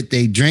orders that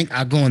they drink.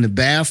 I go in the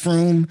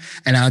bathroom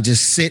and I'll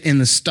just sit in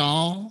the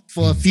stall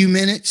for a few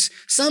minutes.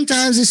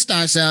 Sometimes it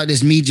starts out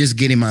as me just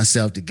getting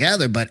myself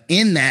together, but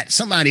in that,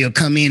 somebody will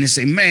come in and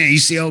say, man, you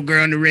see old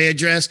girl in the red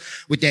dress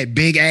with that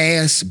big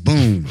ass?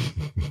 Boom.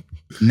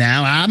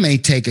 Now I may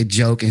take a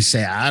joke and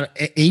say,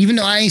 even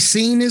though I ain't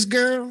seen this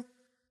girl,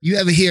 you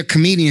ever hear a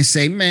comedian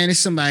say, man, there's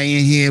somebody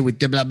in here with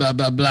the blah, blah,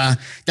 blah, blah.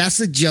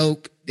 That's a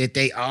joke that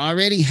they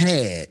already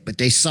had, but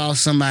they saw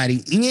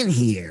somebody in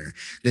here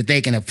that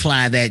they can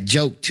apply that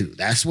joke to.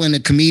 That's when the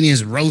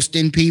comedian's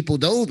roasting people.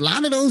 A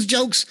lot of those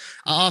jokes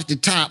are off the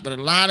top, but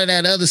a lot of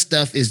that other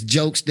stuff is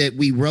jokes that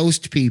we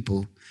roast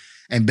people.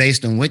 And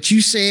based on what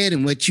you said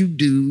and what you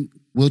do,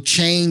 we'll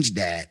change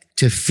that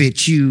to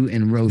fit you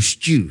and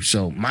roast you.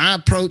 So my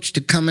approach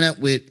to coming up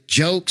with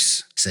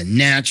jokes, it's a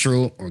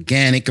natural,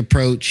 organic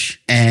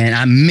approach. And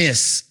I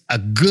miss a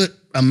good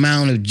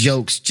amount of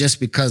jokes just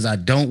because I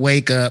don't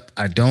wake up,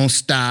 I don't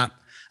stop,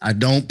 I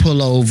don't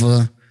pull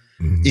over,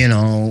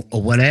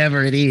 or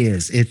whatever it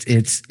is.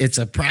 It's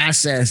a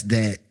process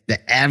that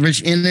the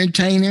average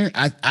entertainer,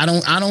 I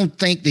don't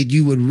think that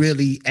you would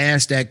really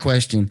ask that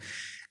question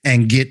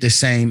and get the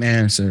same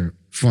answer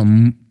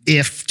from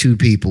two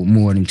people,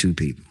 more than two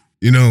people.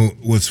 You know,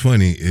 what's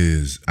funny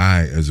is I,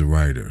 as a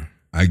writer,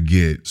 I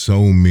get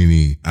so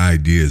many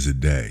ideas a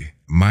day.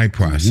 My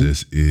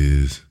process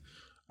is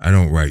I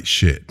don't write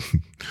shit.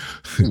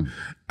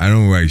 I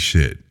don't write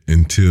shit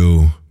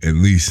until at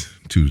least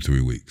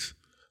 2-3 weeks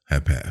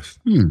have passed.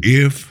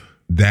 If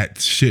that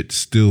shit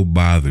still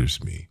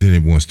bothers me, then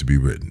it wants to be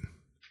written.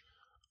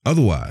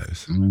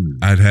 Otherwise,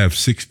 I'd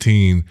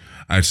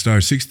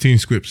start 16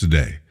 scripts a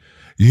day.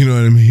 You know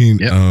what I mean?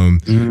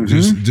 Yep.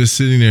 Just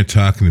sitting there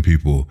talking to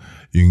people,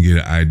 you can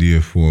get an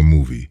idea for a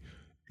movie.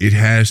 It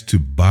has to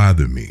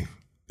bother me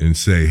and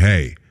say,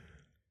 hey,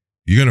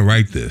 you're going to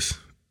write this.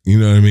 You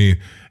know what I mean?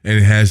 And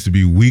it has to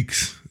be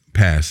weeks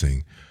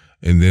passing.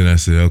 And then I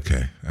said,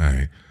 okay, all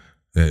right.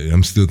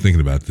 I'm still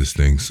thinking about this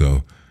thing.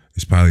 So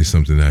it's probably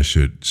something I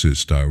should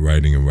start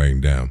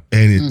writing down.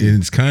 And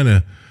it's kind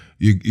of,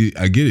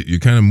 I get it. You're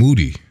kind of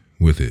moody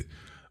with it.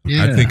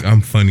 Yeah. I think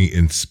I'm funny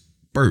in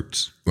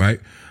spurts, right?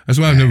 That's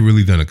why I've never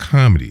really done a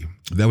comedy.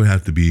 That would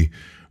have to be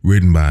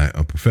written by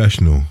a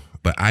professional.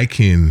 But I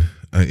can,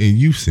 and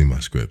you've seen my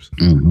scripts,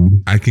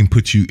 I can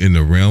put you in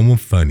the realm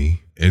of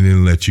funny and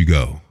then let you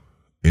go.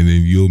 And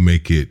then you'll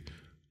make it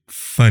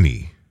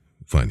funny.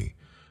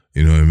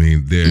 You know what I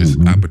mean? There's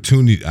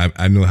opportunity.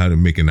 I know how to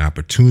make an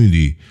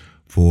opportunity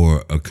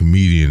for a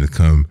comedian to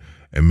come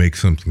and make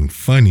something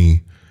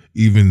funny,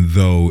 even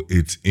though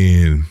it's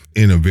in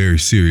a very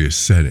serious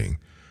setting,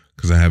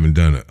 because I haven't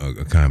done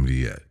a comedy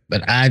yet.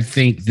 But I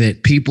think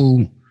that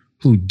people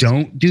who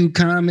don't do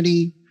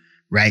comedy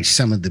write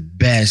some of the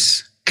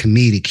best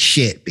comedic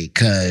shit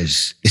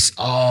because it's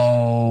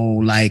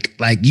all like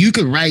you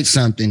could write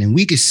something and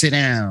we could sit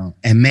down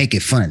and make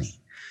it funny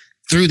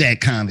through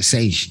that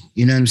conversation.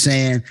 You know what I'm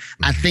saying?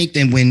 I think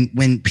that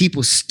when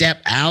people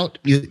step out,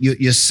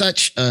 you're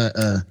such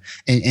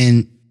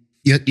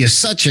you're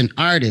such an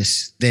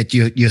artist that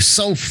you're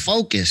so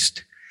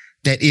focused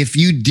that if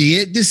you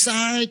did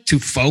decide to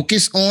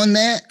focus on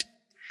that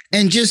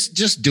and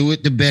just do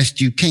it the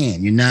best you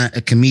can, you're not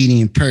a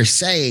comedian per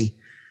se.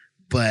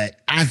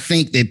 But I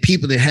think that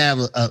people that have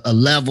a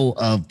level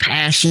of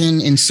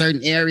passion in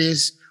certain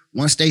areas,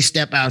 once they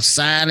step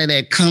outside of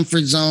that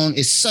comfort zone,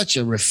 it's such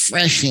a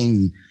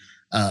refreshing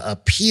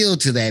appeal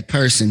to that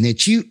person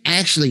that you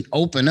actually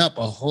open up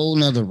a whole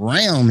nother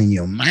realm in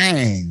your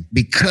mind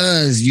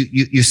because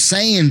you're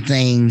saying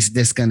things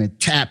that's going to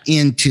tap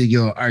into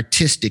your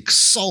artistic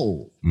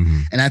soul.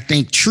 Mm-hmm. And I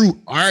think true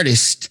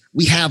artists,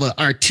 we have an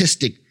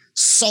artistic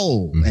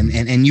soul.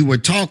 Mm-hmm. And you were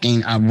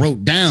talking, I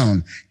wrote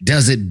down,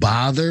 does it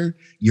bother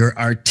your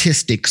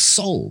artistic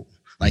soul?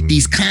 Like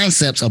these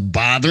concepts are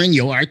bothering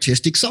your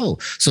artistic soul.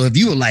 So if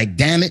you were like,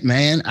 damn it,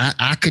 man,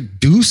 I could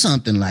do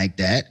something like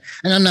that.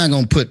 And I'm not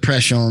going to put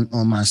pressure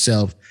on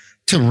myself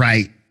to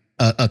write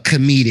a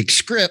comedic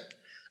script.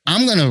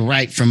 I'm going to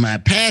write from my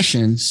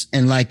passions.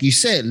 And like you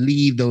said,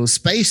 leave those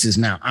spaces.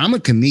 Now, I'm a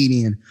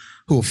comedian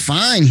who'll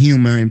find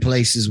humor in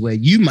places where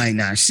you might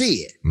not see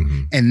it.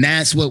 Mm-hmm. And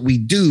that's what we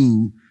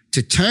do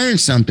to turn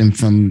something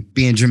from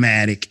being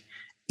dramatic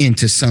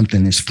into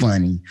something that's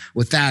funny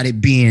without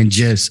it being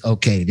just,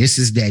 okay, this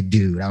is that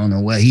dude. I don't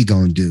know what he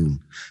gonna do.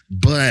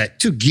 But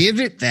to give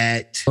it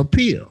that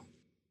appeal.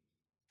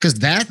 Because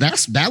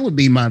that would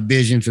be my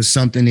vision for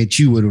something that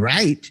you would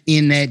write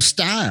in that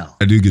style.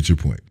 I do get your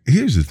point.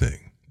 Here's the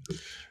thing.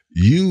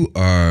 You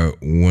are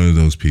one of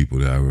those people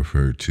that I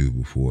referred to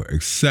before,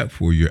 except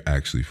for you're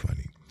actually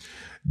funny.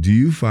 Do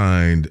you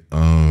find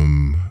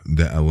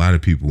that a lot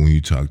of people, when you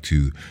talk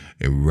to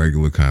a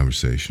regular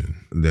conversation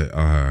that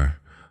are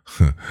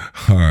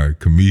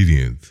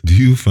comedians, do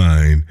you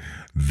find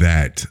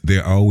that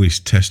they're always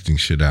testing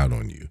shit out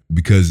on you?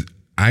 Because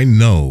I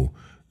know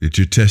that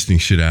you're testing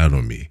shit out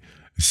on me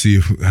to see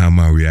how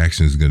my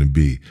reaction is going to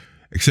be,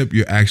 except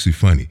you're actually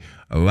funny.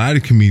 A lot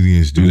of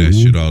comedians do that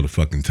shit all the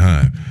fucking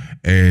time,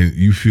 and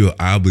you feel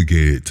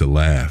obligated to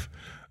laugh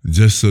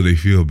just so they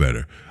feel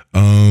better.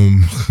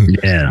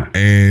 Yeah.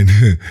 And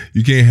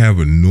you can't have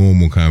a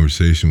normal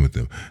conversation with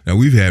them. Now,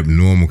 we've had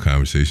normal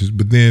conversations,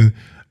 but then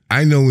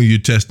I know when you're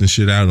testing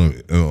shit out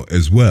on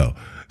as well.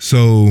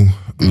 So,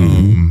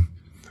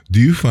 do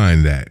you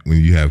find that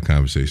when you have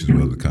conversations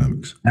with other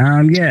comics?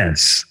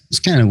 Yes. It's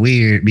kind of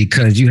weird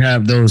because you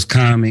have those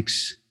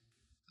comics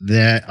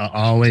that are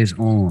always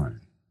on.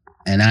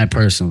 And I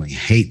personally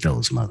hate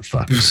those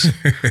motherfuckers.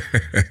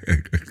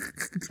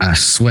 I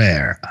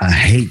swear, I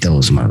hate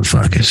those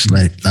motherfuckers.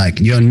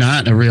 Like you're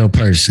not a real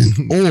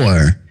person,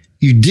 or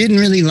you didn't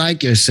really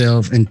like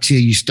yourself until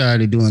you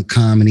started doing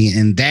comedy,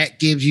 and that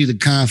gives you the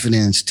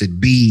confidence to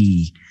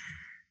be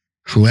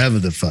whoever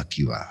the fuck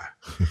you are.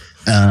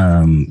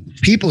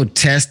 People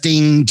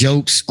testing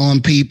jokes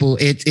on people,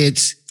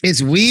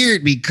 it's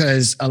weird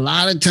because a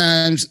lot of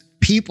times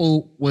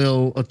people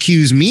will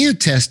accuse me of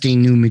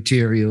testing new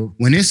material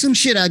when it's some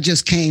shit I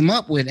just came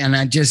up with and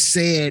I just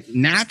said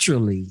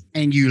naturally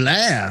and you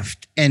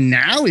laughed and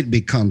now it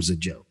becomes a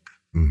joke.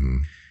 Mm-hmm.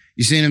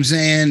 You see what I'm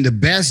saying? The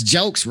best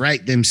jokes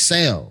write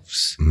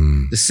themselves.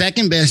 The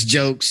second best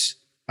jokes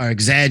are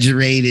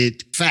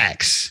exaggerated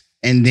facts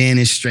and then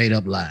it's straight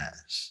up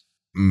lies.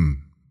 You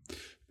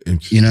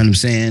know what I'm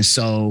saying?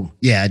 So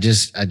yeah, I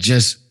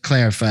just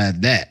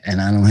clarified that and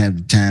I don't have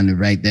the time to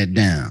write that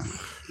down.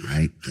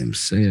 Right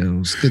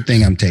themselves. Good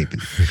thing I'm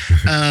taping.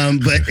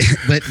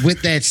 But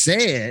with that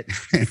said,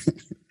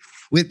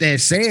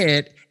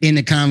 in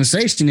the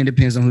conversation, it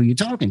depends on who you're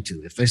talking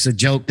to. If it's a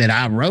joke that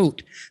I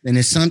wrote, then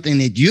it's something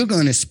that you're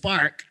going to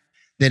spark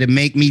that'll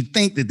make me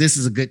think that this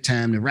is a good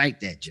time to write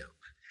that joke.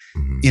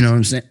 Mm-hmm. You know what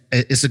I'm saying?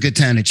 It's a good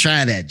time to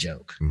try that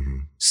joke. Mm-hmm.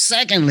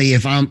 Secondly,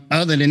 if I'm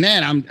other than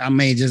that, I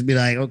may just be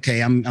like, okay,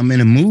 I'm in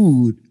a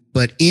mood,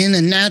 but in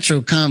a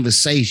natural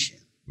conversation,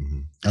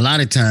 a lot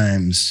of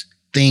times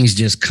things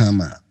just come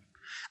up.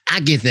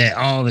 I get that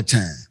all the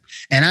time.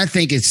 And I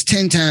think it's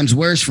 10 times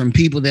worse from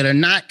people that are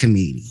not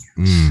comedians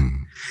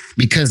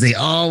because they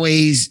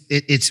always,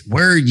 it's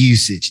word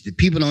usage that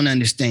people don't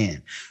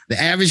understand.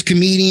 The average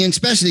comedian,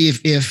 especially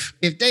if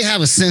they have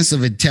a sense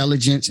of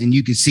intelligence and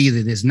you can see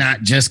that it's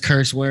not just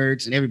curse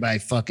words and everybody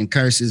fucking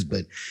curses,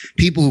 but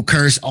people who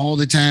curse all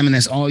the time and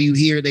that's all you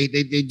hear, they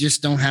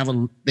just don't have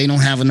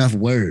enough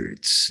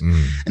words.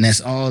 And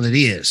that's all it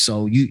is.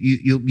 So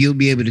you'll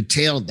be able to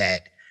tell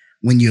that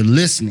when you're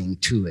listening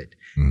to it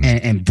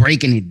and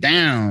breaking it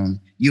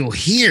down, you'll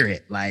hear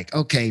it like,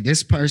 okay,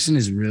 this person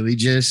is he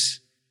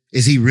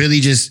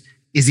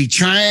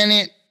trying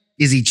it?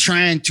 Is he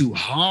trying too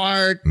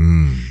hard?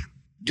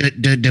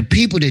 The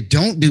people that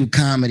don't do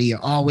comedy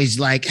are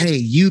always like, hey,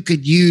 you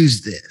could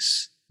use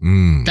this.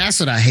 That's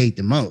what I hate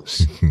the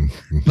most.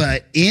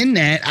 But in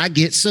that, I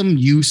get some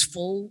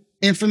useful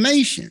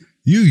information.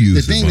 You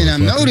use the it, thing that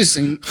I'm motherfucker.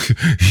 noticing.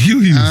 You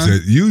use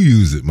it. You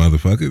use it,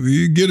 motherfucker.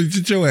 You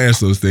get your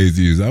ass on stage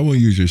to use it. I won't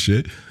use your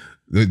shit.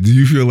 Do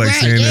you feel like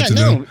saying that to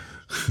them?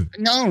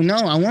 No.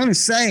 I want to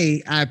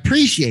say I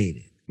appreciate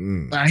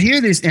it. But I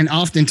hear this, and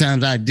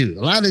oftentimes I do.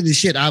 A lot of the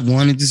shit I've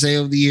wanted to say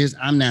over the years,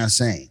 I'm now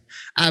saying.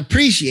 I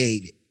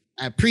appreciate it.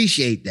 I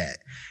appreciate that.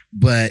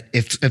 But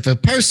if a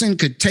person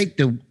could take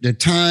the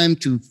time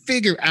to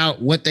figure out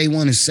what they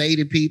want to say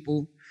to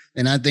people,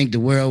 then I think the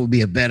world would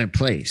be a better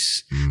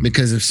place.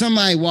 Because if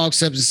somebody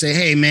walks up and say,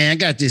 hey, man, I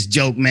got this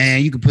joke,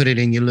 man, you can put it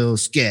in your little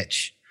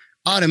sketch.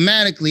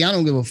 Automatically, I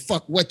don't give a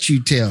fuck what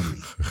you tell me.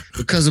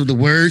 Because of the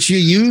words you're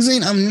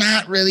using, I'm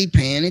not really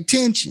paying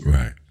attention.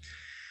 Right.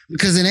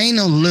 Because it ain't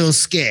no little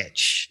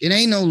sketch. It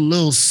ain't no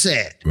little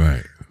set.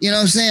 Right. You know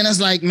what I'm saying?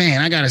 That's like,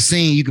 man, I got a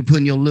scene you can put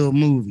in your little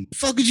movie. The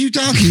fuck is you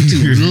talking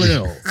to,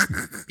 little?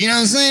 You know what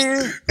I'm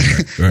saying?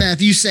 Right. Now,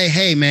 if you say,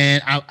 hey, man,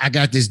 I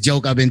got this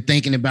joke I've been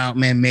thinking about,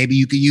 man, maybe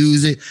you could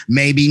use it,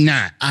 maybe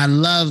not. I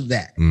love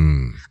that.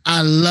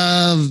 I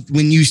love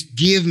when you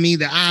give me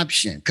the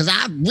option, because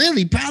I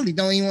really probably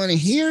don't even want to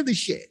hear the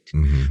shit.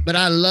 But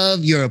I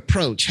love your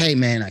approach. Hey,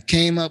 man, I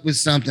came up with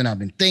something. I've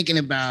been thinking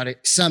about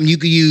it. Something you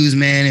could use,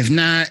 man. If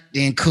not,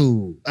 then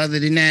cool. Other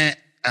than that,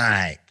 all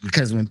right.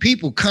 Because when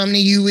people come to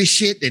you with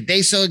shit that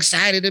they so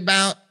excited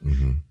about,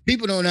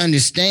 people don't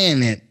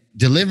understand that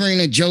delivering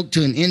a joke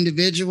to an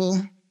individual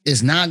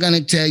is not going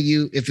to tell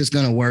you if it's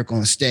going to work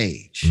on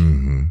stage.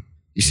 You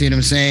see what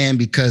I'm saying?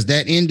 Because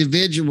that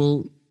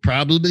individual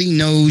probably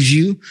knows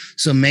you.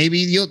 So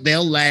maybe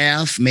they'll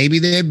laugh. Maybe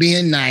they're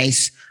being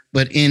nice.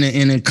 But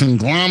in a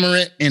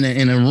conglomerate,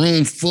 in a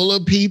room full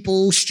of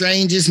people,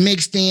 strangers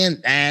mixed in,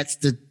 that's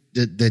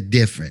the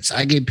difference.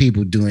 I get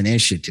people doing that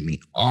shit to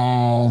me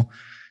all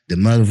the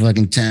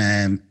motherfucking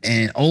time.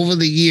 And over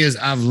the years,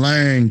 I've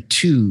learned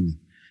to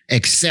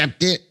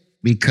accept it,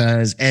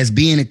 because as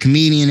being a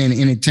comedian and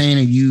entertainer,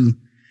 you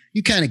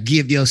kind of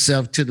give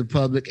yourself to the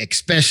public,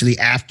 especially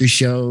after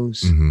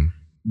shows.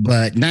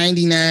 But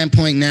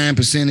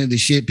 99.9% of the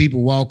shit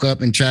people walk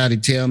up and try to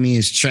tell me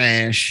is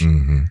trash.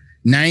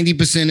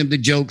 90% of the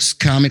jokes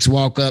comics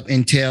walk up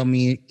and tell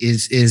me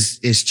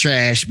is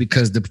trash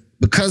because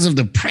of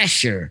the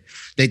pressure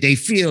that they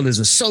feel is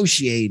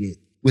associated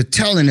with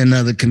telling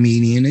another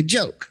comedian a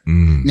joke.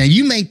 Now,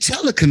 you may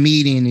tell a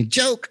comedian a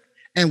joke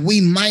and we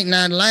might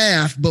not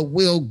laugh, but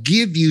we'll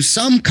give you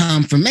some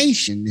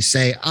confirmation to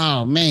say,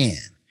 oh man,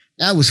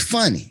 that was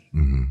funny.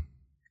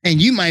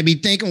 And you might be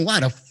thinking, why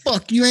the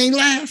fuck you ain't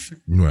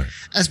laughing? Right.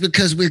 That's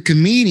because we're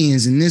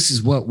comedians and this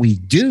is what we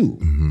do.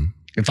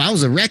 If I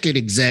was a record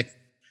exec,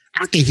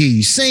 I could hear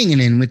you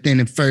singing, and within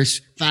the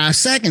first 5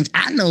 seconds,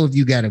 I know if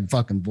you got a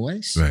fucking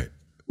voice. Right.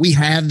 We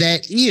have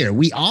that ear.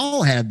 We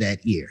all have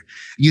that ear.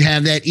 You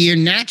have that ear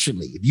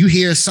naturally. If you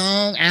hear a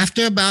song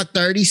after about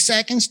 30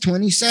 seconds,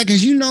 20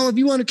 seconds, you know if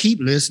you want to keep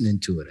listening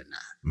to it or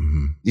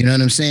not. You know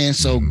what I'm saying?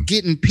 So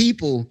getting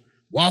people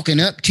walking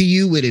up to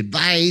you with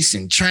advice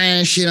and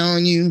trying shit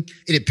on you,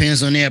 it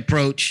depends on their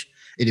approach.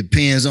 It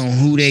depends on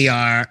who they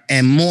are.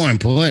 And more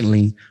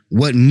importantly,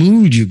 what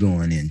mood you're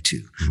going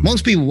into.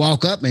 Most people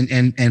walk up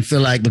and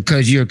feel like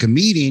because you're a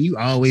comedian, you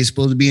always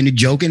supposed to be in a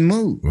joking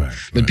mood. Right.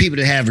 But people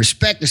that have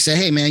respect to say,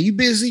 hey man, you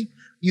busy?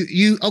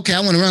 You okay, I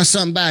want to run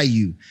something by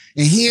you.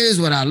 And here's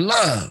what I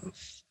love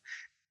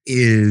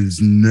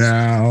is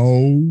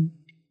now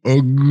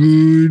a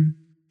good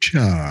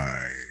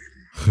time.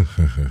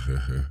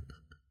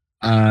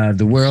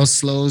 The world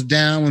slows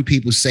down when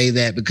people say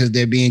that because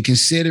they're being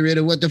considerate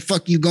of what the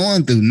fuck you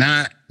going through,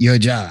 not your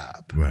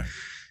job. Right.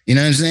 You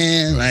know what I'm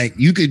saying? Like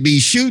you could be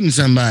shooting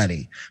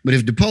somebody, but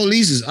if the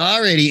police is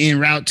already en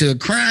route to a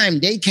crime,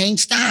 they can't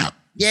stop.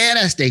 Yeah,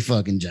 that's their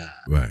fucking job.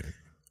 Right.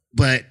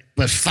 But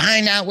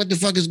find out what the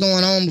fuck is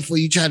going on before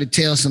you try to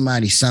tell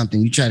somebody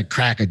something. You try to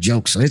crack a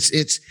joke. So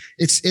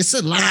it's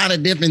a lot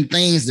of different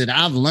things that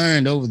I've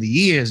learned over the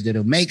years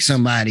that'll make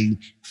somebody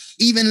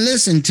even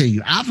listen to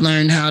you. I've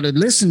learned how to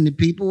listen to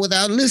people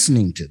without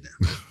listening to them.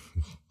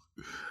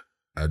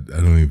 I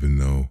don't even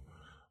know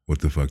what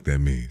the fuck that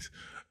means.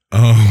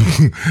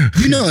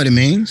 You know what it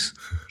means.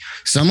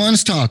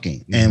 Someone's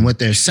talking and what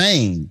they're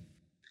saying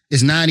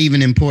is not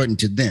even important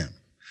to them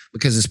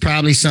because it's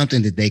probably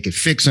something that they could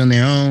fix on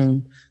their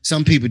own.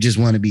 Some people just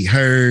want to be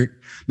heard,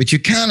 but you're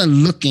kind of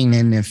looking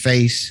in their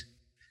face.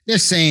 They're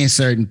saying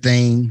certain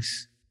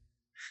things.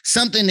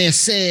 Something they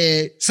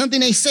say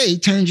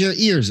turns your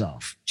ears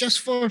off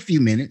just for a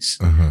few minutes.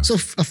 So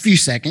a few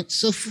seconds.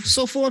 So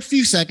for a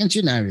few seconds,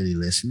 you're not really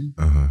listening.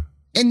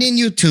 And then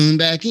you tune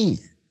back in.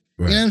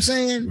 Right. You know what I'm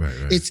saying? Right.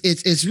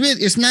 It's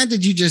really, it's not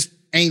that you just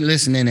ain't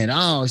listening at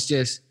all. It's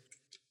just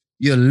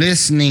you're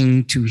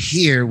listening to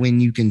hear when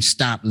you can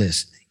stop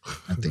listening.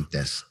 I think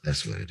that's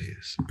what it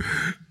is.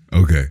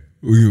 Okay.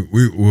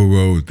 We'll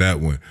roll with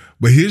that one.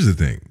 But here's the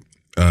thing.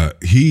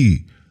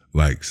 He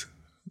likes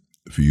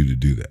for you to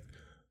do that.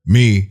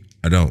 Me,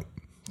 I don't.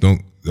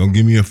 Don't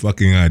give me your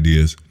fucking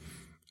ideas.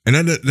 And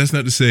that's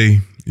not to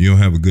say you don't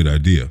have a good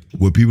idea.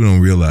 What people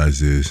don't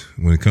realize is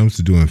when it comes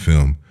to doing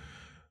film,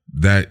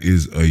 that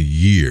is a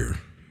year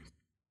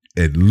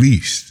at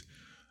least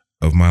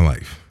of my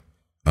life.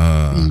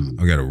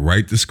 I got to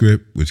write the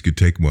script, which could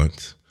take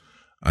months.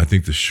 I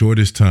think the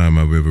shortest time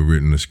I've ever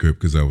written a script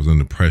because I was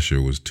under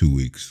pressure was 2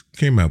 weeks.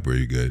 Came out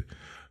pretty good.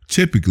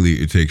 Typically,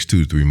 it takes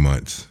 2 to 3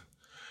 months.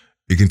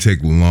 It can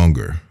take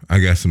longer. I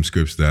got some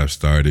scripts that I've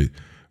started,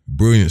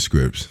 brilliant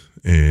scripts,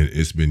 and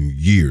it's been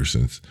years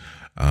since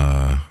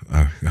and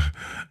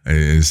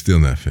it's still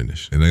not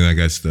finished. And then I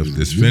got stuff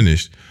that's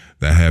finished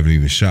that I haven't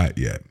even shot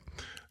yet.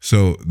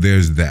 So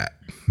there's that.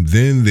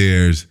 Then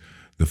there's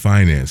the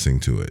financing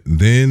to it.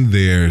 Then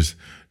there's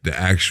the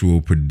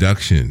actual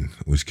production,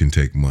 which can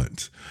take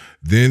months.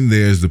 Then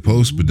there's the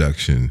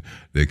post-production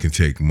that can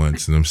take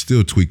months, and I'm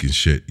still tweaking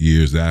shit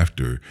years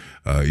after.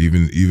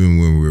 Even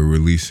when we're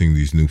releasing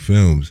these new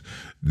films,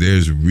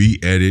 there's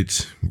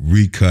re-edits,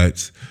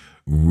 recuts,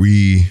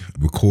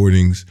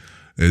 re-recordings.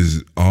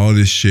 There's all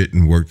this shit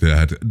and work that I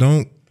have to.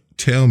 Don't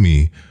tell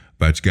me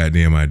about your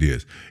goddamn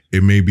ideas.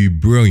 It may be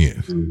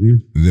brilliant.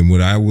 Then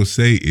what I will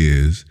say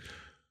is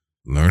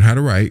learn how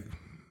to write,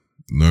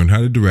 learn how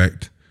to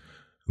direct,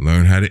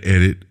 learn how to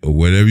edit, or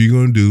whatever you're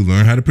going to do.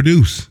 Learn how to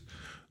produce.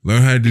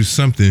 Learn how to do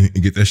something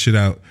and get that shit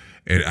out,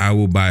 and I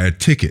will buy a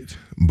ticket.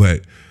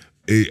 But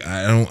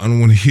I don't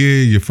want to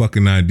hear your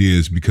fucking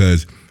ideas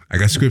because I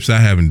got scripts I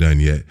haven't done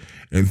yet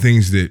and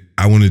things that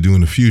I want to do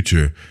in the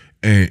future,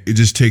 and it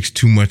just takes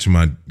too much of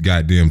my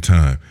goddamn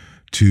time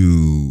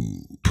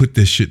to put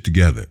this shit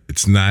together.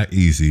 It's not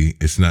easy.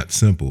 It's not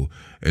simple.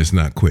 It's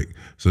not quick.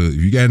 So if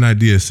you got an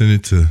idea, send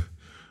it to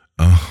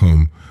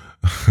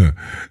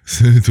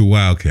send it to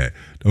Wildcat.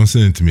 Don't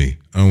send it to me.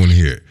 I don't want to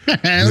hear it.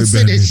 Don't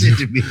send that shit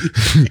to me.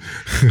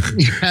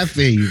 I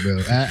feel you, bro.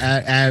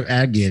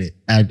 I get it.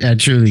 I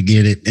truly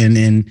get it. And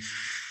then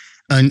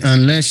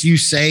unless you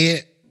say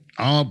it,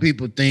 all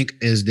people think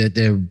is that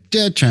they're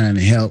trying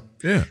to help.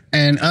 Yeah.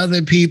 And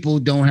other people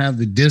don't have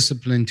the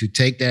discipline to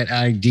take that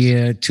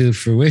idea to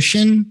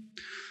fruition.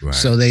 Right.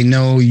 So they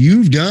know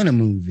you've done a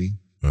movie.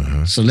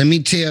 Uh-huh. So let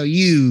me tell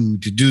you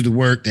to do the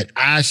work that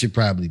I should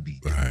probably be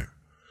doing. Right.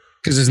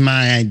 Because it's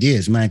my idea,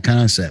 it's my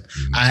concept.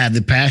 I have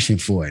the passion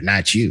for it,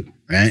 not you,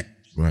 right?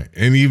 Right.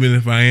 And even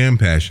if I am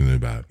passionate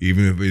about it,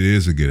 even if it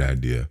is a good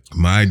idea,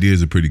 my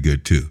ideas are pretty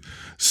good too.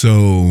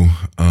 So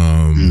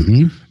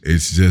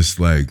it's just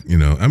like,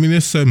 I mean,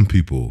 there's some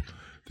people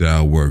that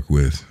I work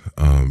with.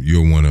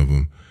 You're one of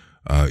them.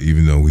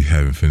 Even though we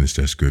haven't finished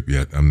that script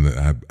yet,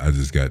 I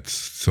just got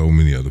so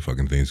many other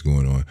fucking things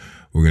going on.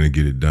 We're going to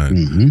get it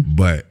done.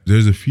 But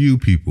there's a few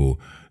people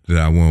that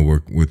I want to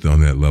work with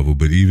on that level.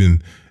 But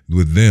even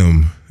with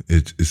them,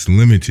 it's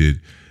limited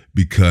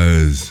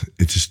because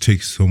it just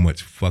takes so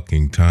much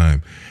fucking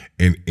time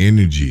and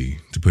energy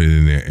to put it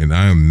in there. And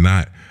I am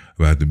not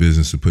about the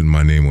business of putting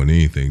my name on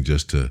anything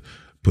just to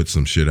put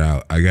some shit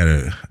out. I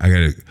gotta,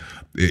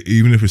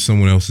 even if it's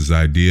someone else's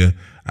idea,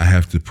 I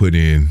have to put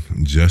in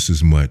just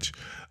as much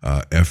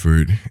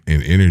effort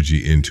and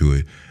energy into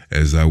it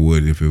as I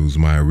would if it was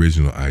my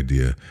original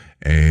idea.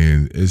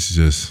 And it's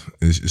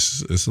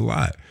a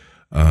lot.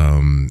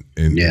 And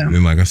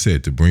like I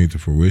said, to bring it to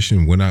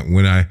fruition, when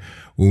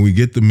we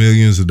get the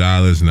millions of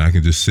dollars and I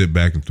can just sit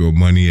back and throw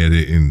money at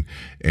it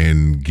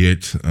and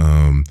get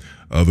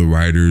other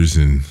writers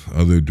and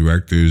other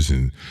directors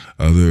and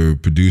other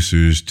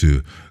producers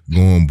to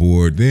go on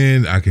board,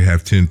 then I could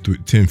have 10,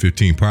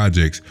 15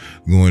 projects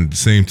going at the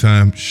same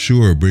time.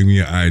 Sure, bring me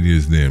your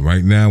ideas then.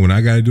 Right now, when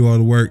I got to do all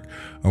the work,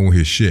 I won't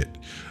hear shit.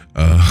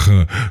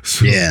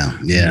 So,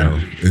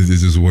 it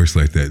just works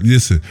like that.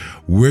 Listen,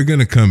 we're going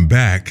to come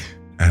back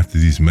after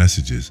these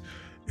messages,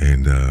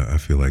 and I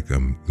feel like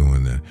I'm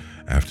doing the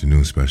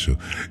afternoon special.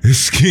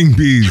 It's King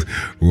B's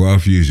Raw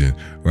Fusion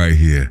right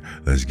here.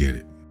 Let's get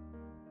it.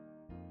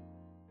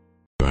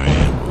 I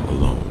am all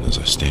alone as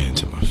I stand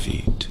to my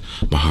feet.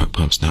 My heart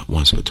pumps not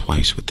once but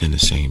twice within the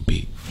same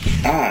beat.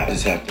 I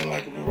just happen to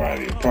like a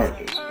variety of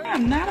partners.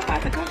 I'm not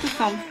about to go to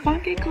some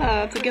funky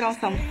club to get on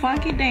some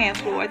funky dance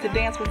floor to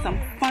dance with some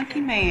funky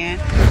man.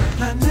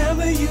 I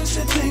never used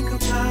to think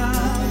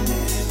about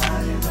it.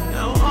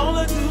 Now all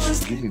I do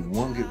is Give me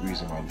one good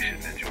reason why we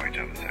shouldn't enjoy each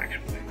other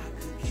sexually.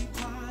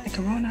 It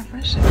can ruin our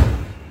friendship.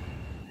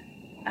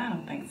 I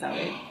don't think so.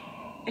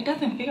 It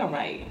doesn't feel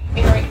right.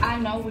 Eric, I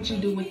know what you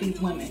do with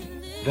these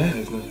women. That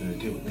has nothing to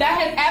do with it.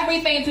 That has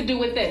everything to do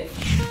with this.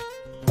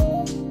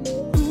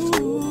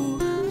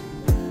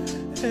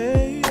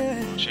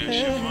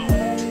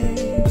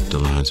 The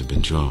lines have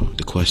been drawn.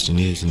 The question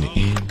is, in the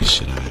end,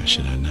 should I or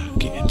should I not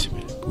get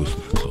intimate with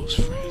my close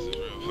friend?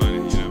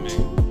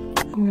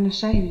 I'm gonna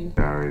shave you.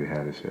 I already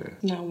had it said.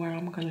 No, where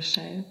I'm gonna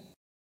shave.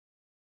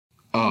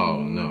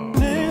 Oh, no.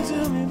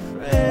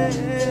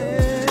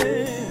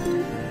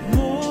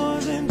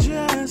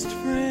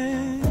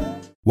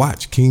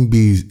 Watch King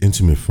B's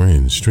Intimate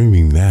Friends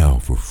streaming now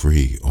for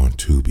free on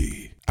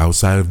Tubi.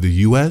 Outside of the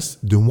US,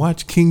 then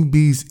watch King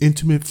B's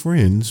Intimate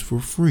Friends for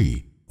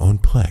free on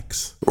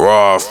Plex.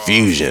 Raw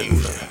Fusion.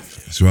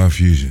 It's Raw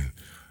Fusion.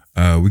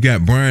 We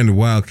got Brian the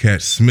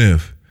Wildcat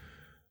Smith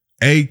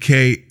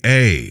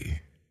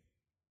AKA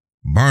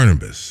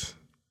Barnabas.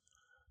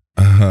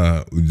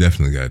 We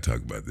definitely got to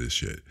talk about this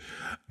shit.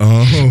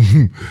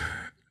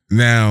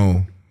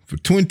 Now, for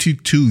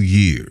 22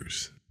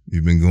 years,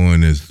 you've been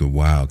going as the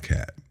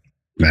Wildcat.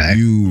 Right.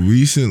 You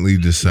recently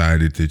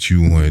decided that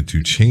you wanted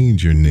to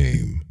change your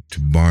name to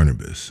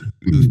Barnabas.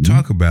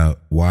 Talk about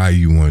why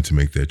you wanted to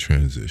make that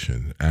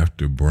transition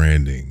after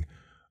branding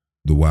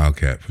the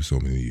Wildcat for so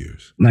many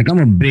years. Like, I'm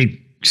a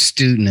big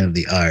student of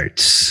the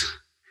arts,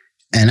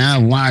 and I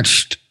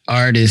watched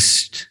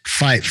artists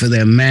fight for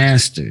their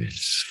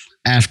masters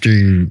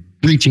after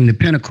reaching the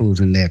pinnacles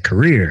in their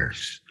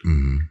careers.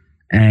 Mm-hmm.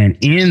 And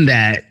in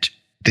that,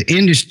 the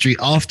industry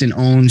often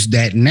owns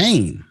that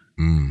name.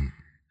 Mm.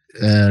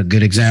 A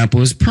good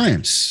example is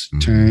Prince.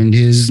 Turned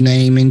his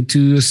name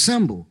into a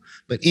symbol.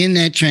 But in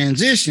that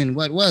transition,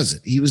 what was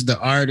it? He was the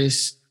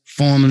artist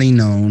formerly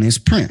known as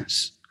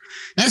Prince.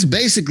 That's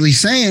basically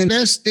saying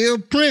there's still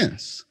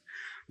Prince.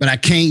 But I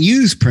can't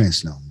use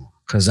Prince no more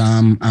because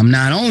I'm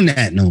not on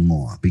that no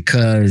more,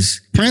 because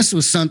Prince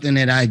was something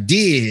that I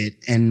did.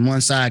 And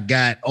once I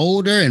got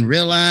older and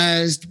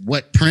realized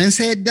what Prince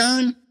had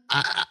done,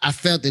 I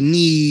felt the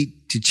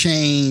need to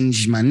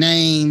change my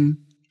name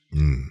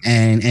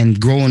and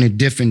grow in a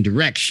different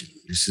direction.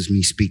 This is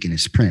me speaking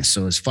as Prince.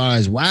 So as far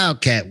as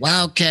Wildcat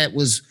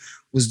was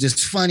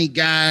this funny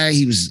guy.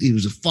 He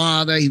was a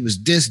father. He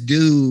was this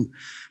dude,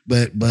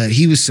 but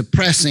he was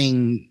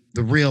suppressing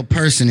the real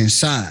person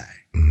inside.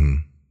 Mm-hmm.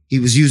 He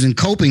was using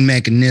coping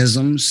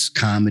mechanisms,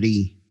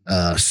 comedy,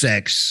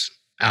 sex,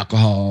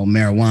 alcohol,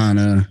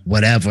 marijuana,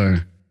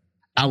 whatever.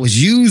 I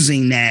was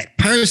using that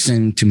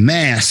person to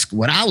mask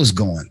what I was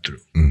going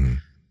through. Mm-hmm.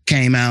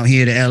 Came out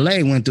here to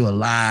LA, went through a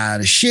lot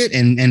of shit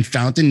and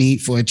found the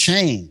need for a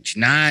change.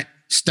 Not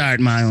start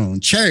my own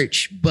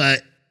church,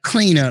 but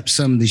clean up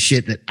some of the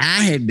shit that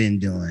I had been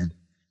doing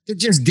that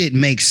just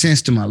didn't make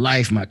sense to my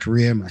life, my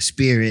career, my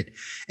spirit.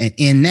 And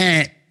in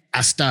that,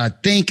 I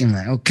started thinking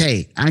like,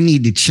 okay, I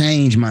need to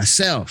change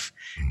myself.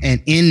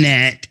 And in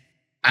that,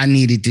 I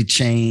needed to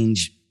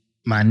change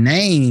my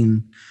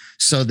name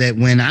so that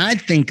when I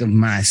think of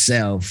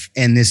myself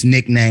and this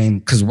nickname,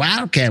 because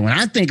Wildcat, when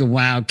I think of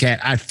Wildcat,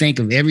 I think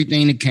of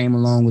everything that came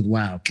along with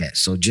Wildcat.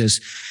 So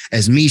just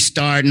as me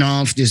starting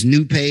off this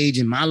new page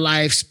in my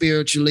life,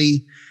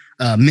 spiritually,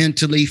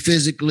 mentally,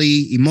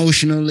 physically,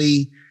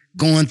 emotionally,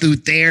 going through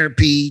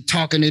therapy,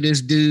 talking to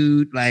this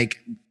dude, like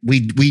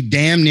we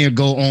damn near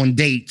go on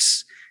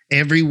dates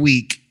every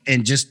week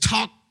and just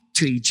talk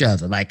to each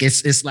other. Like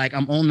it's like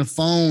I'm on the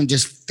phone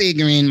just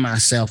figuring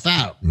myself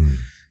out.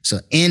 So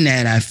in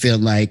that, I feel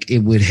like it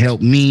would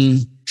help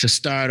me to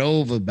start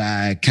over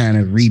by kind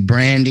of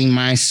rebranding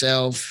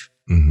myself.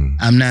 Mm-hmm.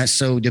 I'm not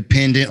so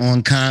dependent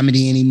on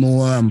comedy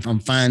anymore. I'm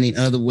finding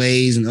other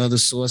ways and other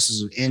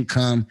sources of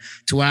income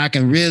to where I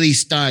can really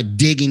start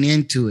digging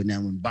into it. Now,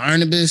 when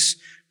Barnabas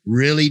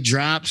really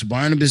drops,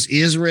 Barnabas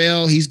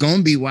Israel, he's going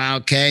to be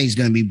Wildcat. He's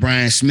going to be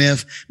Brian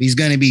Smith. He's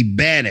going to be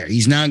better.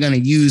 He's not going to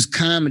use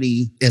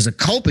comedy as a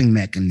coping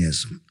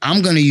mechanism.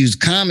 I'm going to use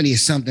comedy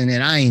as something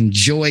that I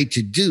enjoy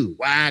to do.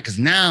 Why? Because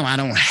now I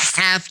don't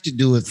have to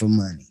do it for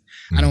money.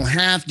 I don't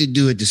have to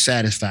do it to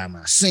satisfy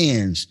my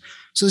sins.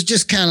 So it's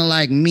just kind of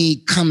like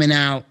me coming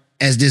out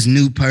as this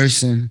new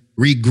person,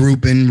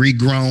 regrouping,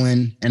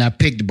 regrowing. And I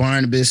picked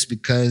Barnabas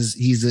because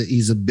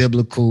he's a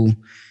biblical.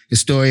 The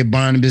story of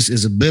Barnabas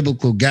is a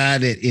biblical guy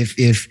that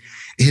if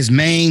his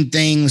main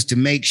thing was to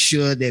make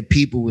sure that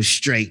people were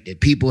straight, that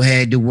people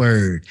had the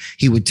word.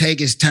 He would take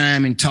his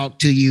time and talk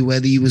to you,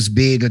 whether he was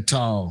big or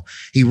tall.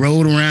 He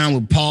rode around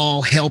with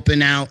Paul,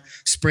 helping out,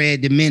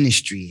 spread the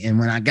ministry. And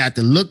when I got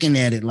to looking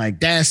at it,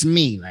 like, that's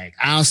me. Like,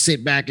 I'll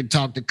sit back and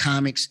talk to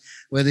comics,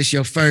 whether it's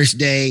your first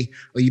day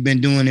or you've been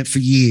doing it for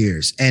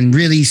years, and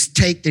really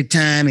take the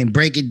time and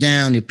break it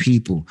down to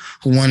people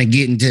who want to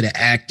get into the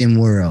acting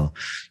world.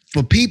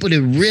 For people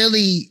to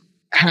really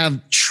have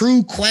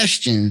true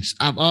questions,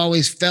 I've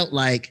always felt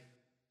like,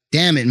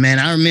 damn it, man,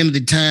 I remember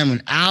the time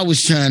when I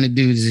was trying to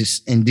do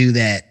this and do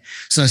that.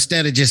 So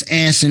instead of just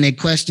answering their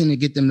question to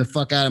get them the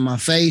fuck out of my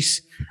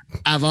face,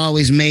 I've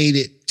always made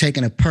it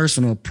taking a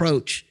personal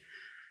approach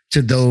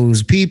to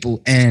those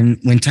people. And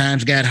when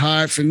times got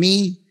hard for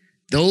me,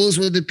 those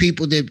were the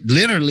people that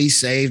literally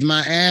saved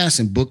my ass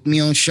and booked me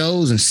on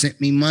shows and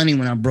sent me money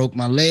when I broke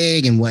my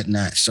leg and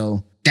whatnot.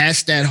 So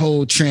that's that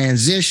whole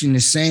transition to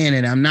saying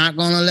that I'm not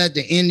going to let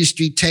the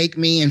industry take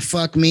me and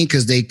fuck me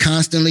because they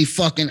constantly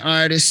fucking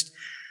artists.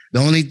 The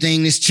only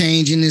thing that's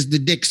changing is the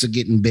dicks are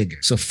getting bigger.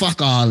 So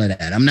fuck all of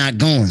that. I'm not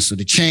going. So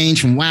the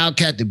change from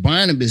Wildcat to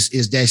Barnabas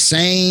is that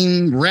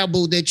same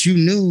rebel that you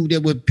knew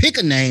that would pick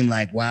a name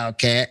like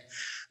Wildcat.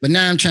 But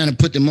now I'm trying to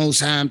put the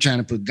Most High. I'm trying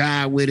to put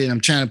God with it. I'm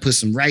trying to put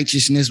some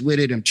righteousness with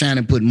it. I'm trying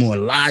to put more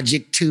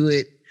logic to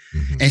it.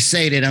 And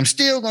say that I'm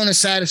still going to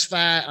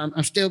satisfy,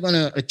 I'm still going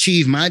to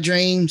achieve my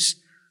dreams,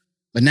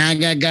 but now I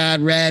got God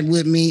rad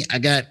with me. I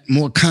got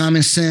more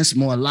common sense,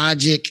 more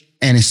logic.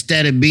 And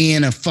instead of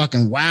being a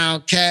fucking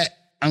wildcat,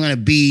 I'm going to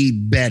be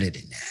better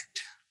than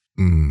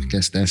that. I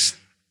guess that's the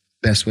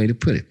best way to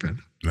put it, brother.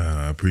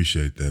 I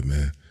appreciate that,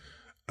 man.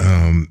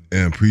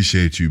 and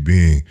appreciate you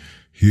being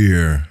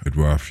here at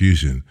Raw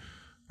Fusion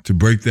to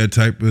break that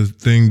type of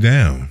thing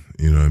down.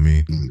 You know what I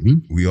mean?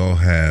 Mm-hmm. We all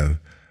have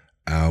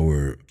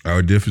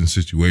our different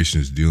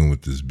situations dealing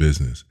with this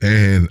business.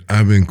 And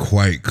I've been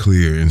quite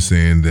clear in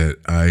saying that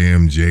I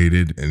am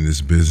jaded and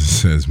this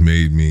business has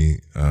made me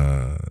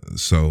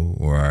so,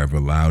 or I've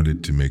allowed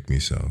it to make me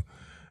so.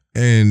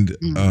 And,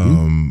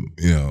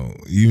 you know,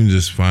 even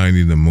just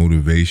finding the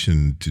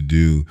motivation to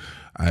do,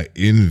 I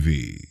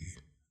envy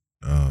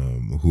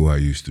who I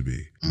used to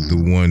be. The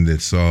one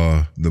that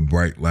saw the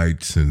bright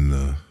lights and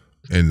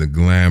the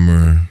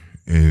glamour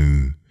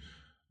and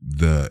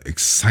the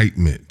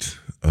excitement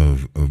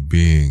of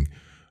being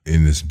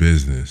in this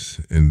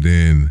business. And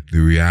then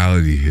the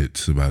reality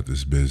hits about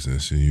this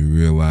business and you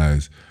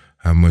realize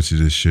how much of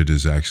this shit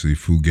is actually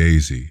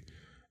fugazi.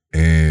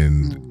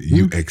 And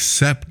you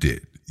accept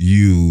it.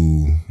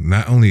 You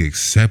not only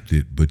accept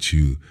it, but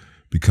you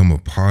become a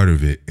part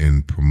of it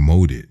and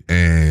promote it.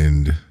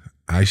 And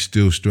I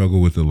still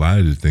struggle with a lot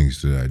of the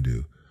things that I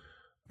do.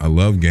 I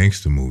love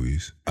gangster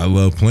movies. I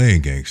love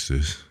playing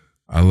gangsters.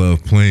 I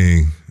love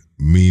playing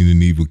mean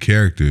and evil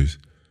characters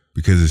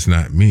because it's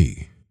not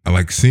me. I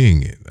like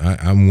seeing it.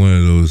 I'm one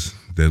of those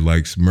that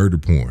likes murder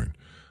porn,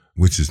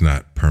 which is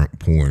not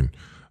porn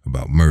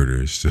about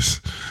murder. It's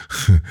just,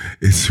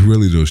 it's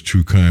really those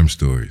true crime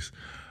stories.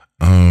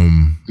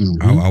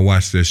 I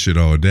watch that shit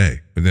all day.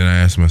 But then I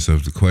ask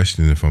myself the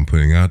question, if I'm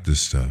putting out this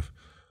stuff,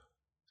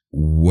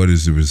 what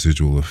is the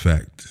residual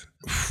effect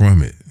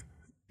from it?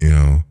 You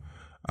know,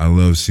 I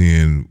love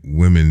seeing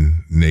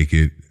women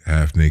naked,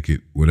 half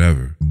naked,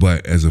 whatever.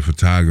 But as a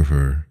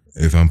photographer,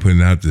 if I'm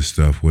putting out this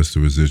stuff, what's the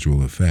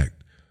residual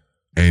effect?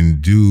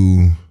 And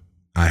do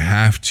I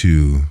have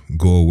to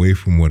go away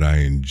from what I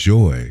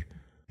enjoy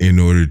in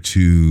order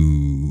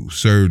to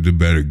serve the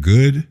better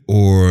good?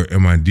 Or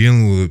am I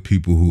dealing with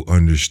people who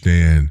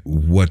understand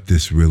what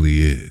this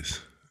really is,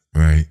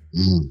 right?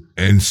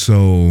 And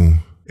so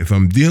if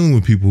I'm dealing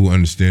with people who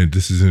understand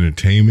this is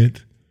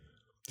entertainment,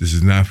 this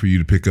is not for you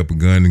to pick up a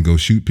gun and go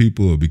shoot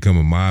people or become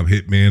a mob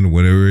hitman or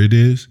whatever it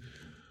is,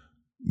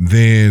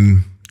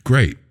 then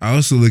great. I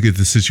also look at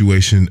the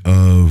situation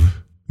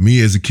of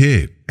me as a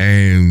kid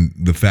and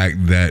the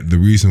fact that the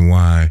reason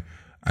why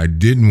I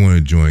didn't want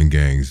to join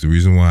gangs, the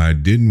reason why I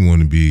didn't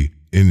want to be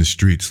in the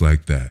streets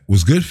like that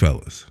was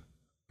Goodfellas.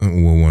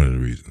 Well, one of the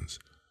reasons.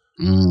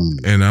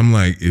 And I'm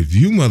like, if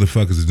you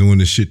motherfuckers are doing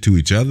this shit to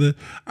each other,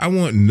 I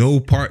want no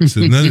parts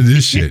of none of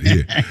this shit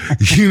here.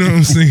 You know what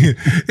I'm saying?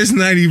 It's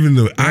not even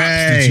the ops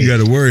that you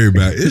got to worry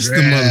about. It's the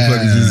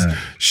motherfuckers just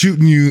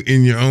shooting you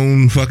in your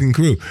own fucking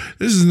crew.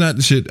 This is not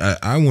the shit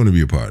I want to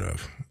be a part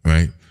of,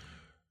 right?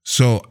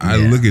 So I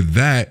look at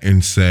that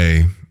and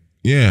say,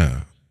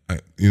 yeah,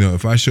 you know,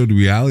 if I show the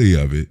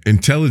reality of it,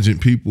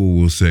 intelligent people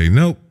will say,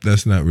 nope,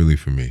 that's not really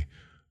for me.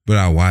 But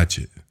I'll watch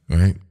it,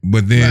 right?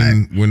 But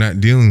then we're not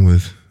dealing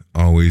with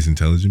always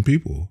intelligent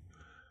people.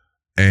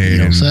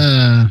 And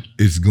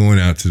it's going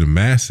out to the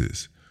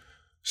masses.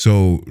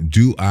 So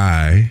do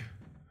I,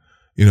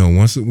 you know,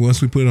 once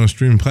we put it on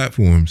streaming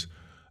platforms,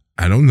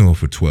 I don't know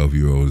if a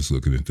 12-year-old is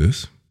looking at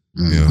this.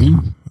 You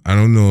know, I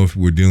don't know if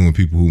we're dealing with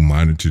people who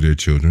monitor their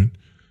children.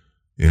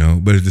 You know,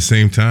 but at the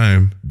same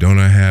time, don't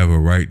I have a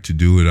right to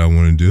do what I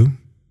want to do?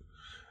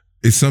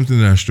 It's something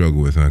that I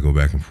struggle with and I go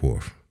back and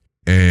forth.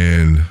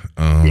 And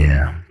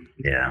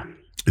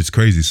it's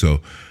crazy.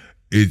 So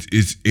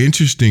it's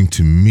interesting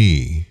to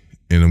me,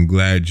 and I'm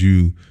glad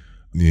you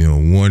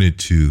wanted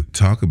to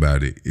talk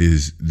about it,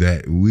 is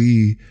that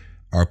we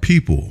are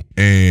people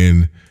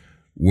and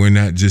we're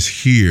not just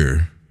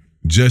here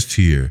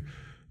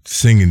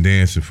sing and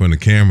dance in front of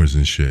cameras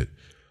and shit,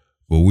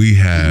 but we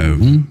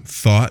have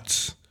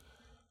thoughts.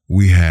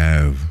 We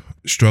have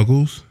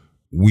struggles.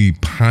 We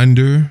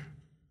ponder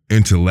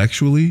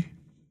intellectually,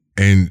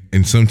 and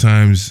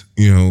sometimes,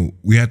 you know,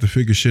 we have to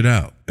figure shit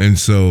out. And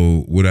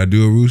so, would I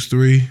do a Roost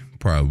 3?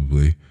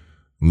 Probably.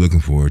 I'm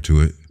looking forward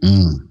to it.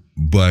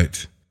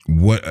 But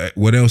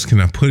what else can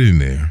I put in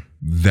there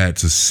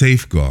that's a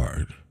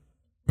safeguard,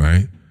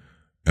 right?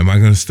 Am I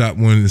going to stop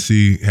wanting to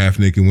see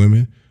half-naked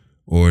women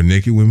or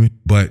naked women?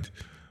 But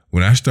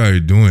when I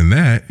started doing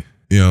that,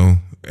 you know,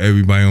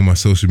 everybody on my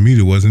social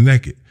media wasn't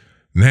naked.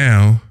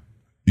 Now,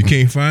 you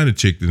can't find a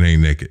chick that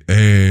ain't naked.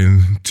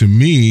 And to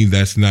me,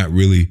 that's not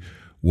really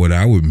what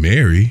I would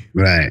marry.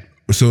 Right.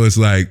 So it's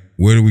like,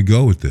 where do we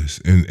go with this?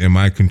 And am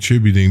I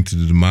contributing to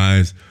the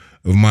demise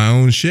of my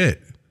own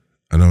shit?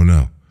 I don't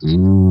know.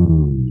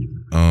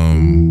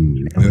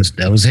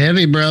 That was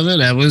heavy, brother.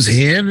 That was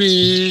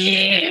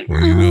heavy.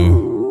 Well, you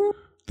know,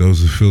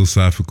 those are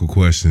philosophical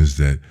questions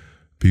that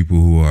people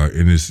who are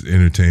in this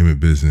entertainment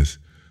business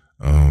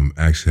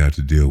actually have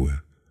to deal with.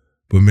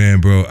 But man,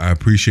 bro, I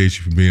appreciate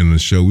you for being on the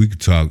show. We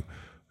could talk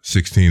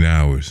 16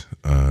 hours.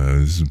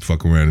 This is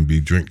fuck around and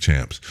be drink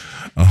champs.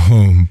 But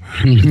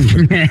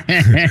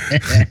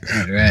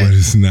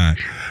it's not.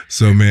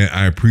 So man,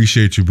 I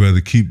appreciate you, brother.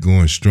 Keep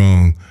going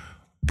strong.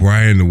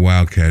 Brian the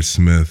Wildcat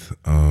Smith,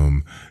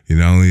 you're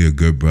not only a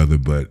good brother,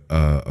 but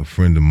a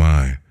friend of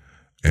mine.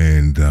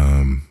 And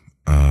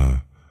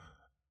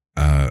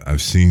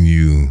I've seen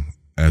you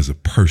as a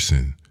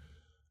person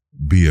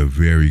be a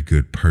very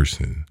good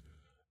person.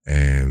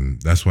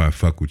 And that's why I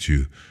fuck with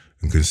you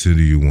and consider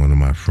you one of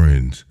my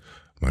friends,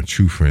 my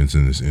true friends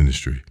in this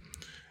industry.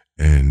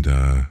 And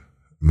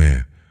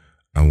man,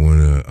 I want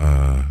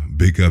to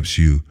big ups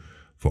you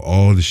for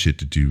all the shit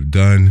that you've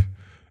done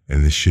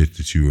and the shit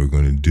that you are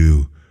going to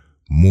do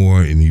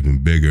more and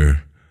even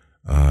bigger.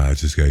 I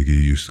just got to get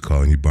used to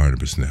calling you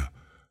Barnabas now.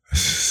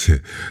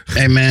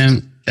 Hey,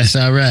 man, that's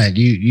all right.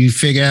 You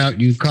figure out,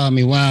 you call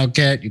me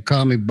Wildcat, you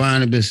call me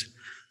Barnabas,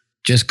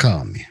 just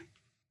call me.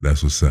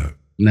 That's what's up.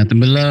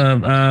 Nothing but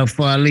love.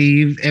 Before I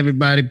leave,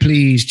 everybody,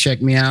 please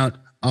check me out.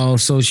 All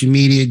social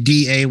media,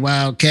 DA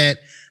Wildcat.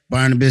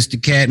 Barnabas the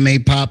Cat may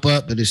pop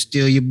up, but it's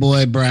still your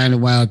boy, Brian the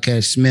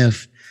Wildcat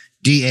Smith.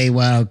 DA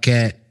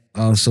Wildcat.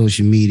 All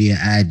social media,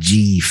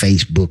 IG,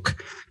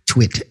 Facebook,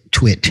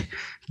 Twit.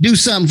 Do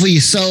something for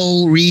your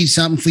soul, read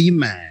something for your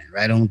mind.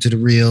 Right on to the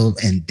real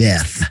and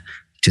death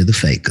to the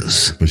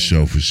fakers. For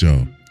sure.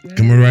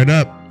 Coming right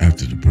up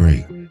after the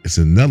break, it's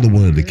another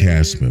one of the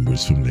cast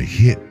members from the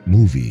hit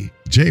movie.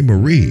 Jay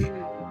Marie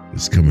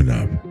is coming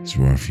up. It's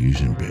Raw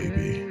Fusion,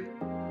 baby.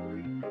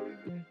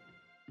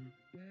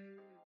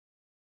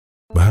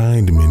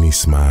 Behind many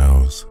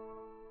smiles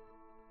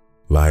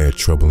lie a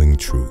troubling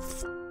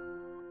truth.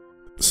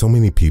 So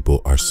many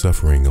people are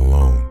suffering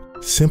alone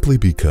simply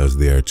because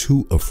they are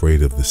too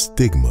afraid of the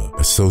stigma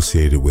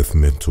associated with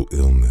mental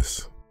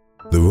illness.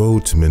 The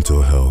road to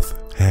mental health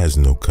has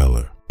no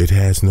color. It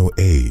has no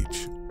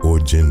age or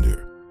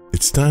gender.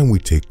 It's time we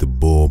take the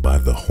bull by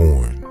the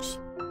horns.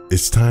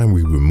 It's time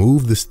we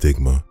remove the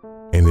stigma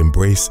and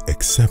embrace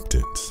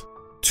acceptance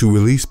to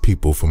release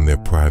people from their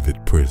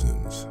private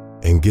prisons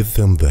and give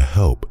them the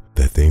help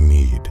that they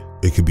need.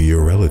 It could be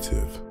your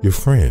relative, your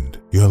friend,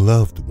 your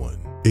loved one.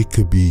 It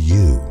could be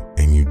you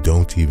and you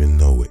don't even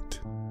know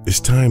it. It's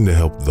time to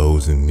help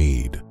those in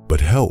need, but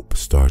help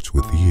starts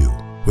with you.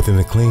 With an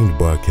acclaimed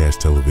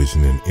broadcast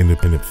television and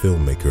independent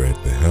filmmaker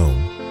at the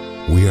helm,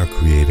 we are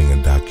creating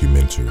a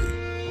documentary.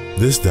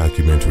 This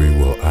documentary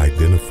will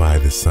identify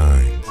the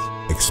signs,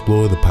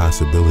 explore the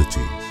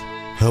possibilities,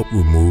 help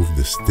remove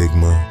the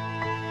stigma,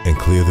 and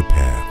clear the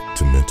path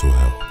to mental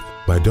health.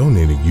 By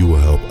donating, you will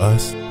help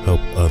us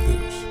help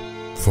others.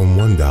 From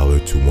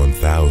 $1 to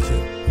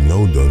 $1,000,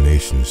 no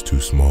donation is too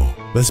small.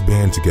 Let's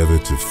band together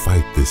to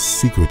fight this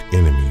secret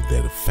enemy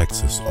that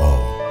affects us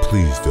all.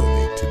 Please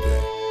donate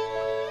today.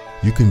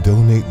 You can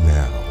donate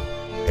now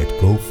at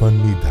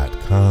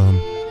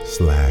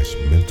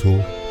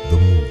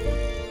gofundme.com/mentalthemovie.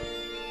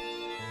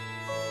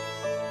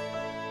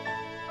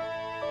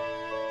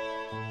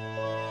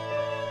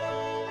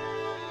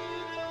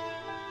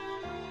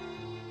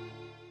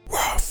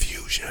 Raw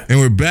Fusion. And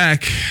we're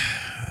back.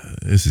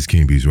 This is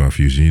King B's Raw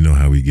Fusion. You know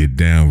how we get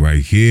down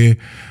right here.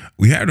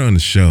 We had her on the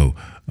show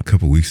a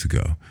couple weeks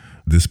ago.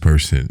 This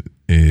person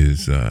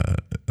is a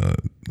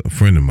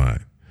friend of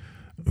mine.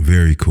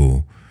 Very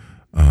cool.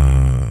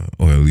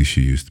 Or at least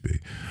she used to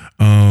be.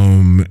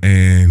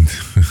 And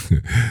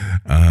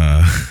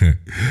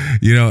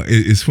you know,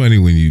 it's funny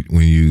when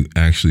you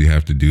actually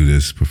have to do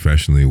this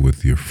professionally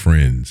with your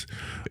friends.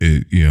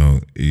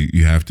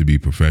 You have to be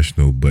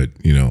professional, but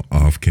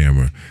off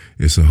camera,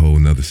 it's a whole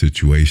nother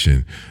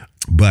situation.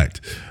 But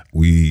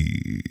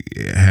we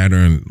had her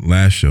on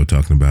last show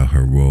talking about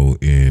her role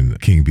in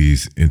King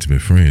B's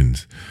Intimate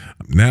Friends.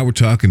 Now we're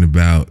talking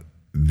about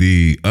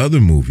the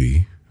other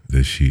movie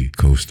that she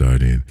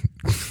co-starred in,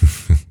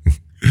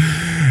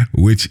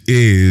 which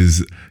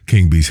is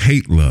King B's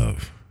Hate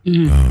Love.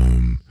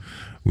 Mm-hmm.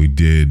 We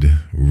did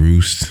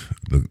Roost,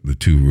 the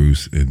two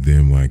Roosts, and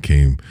then when I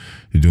came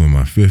to doing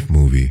my fifth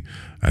movie,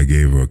 I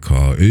gave her a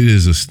call. It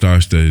is a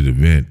star-studded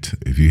event.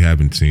 If you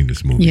haven't seen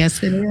this movie,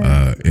 yes, it is,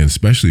 and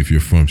especially if you're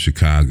from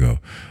Chicago,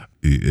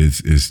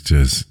 it's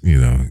just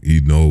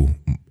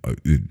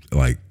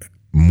like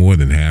more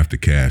than half the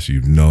cast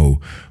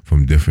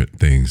from different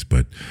things.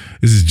 But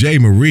this is Jay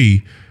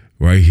Marie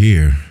right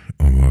here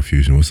on Raw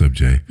Fusion. What's up,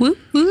 Jay? Whoop,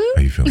 whoop.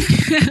 How you feeling?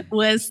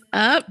 What's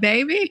up,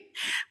 baby?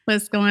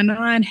 What's going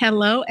on?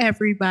 Hello,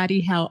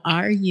 everybody. How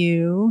are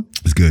you?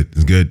 It's good.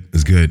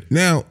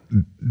 Now,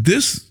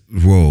 this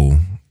role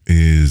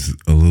is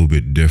a little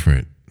bit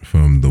different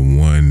from the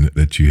one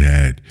that you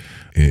had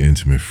in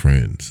Intimate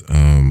Friends.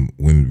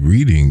 When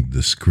reading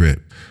the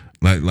script,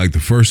 like the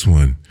first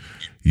one,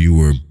 you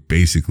were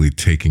basically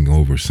taking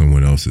over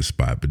someone else's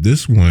spot, but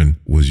this one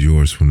was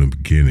yours from the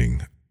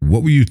beginning.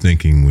 What were you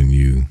thinking when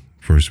you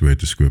first read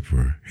the script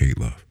for Hate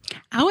Love?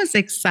 I was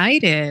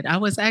excited. I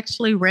was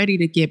actually ready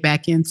to get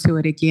back into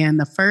it again.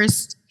 The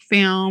first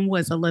film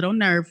was a little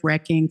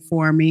nerve-wracking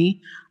for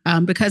me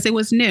because it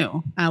was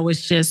new. I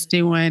was just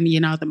doing,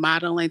 the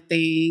modeling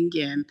thing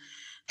and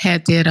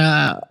did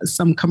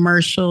some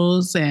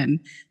commercials, and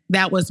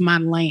that was my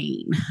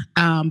lane.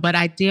 But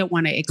I did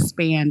want to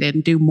expand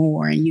and do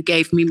more. And you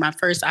gave me my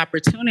first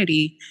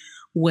opportunity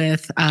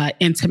with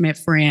Intimate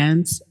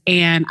Friends,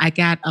 and I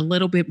got a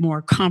little bit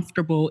more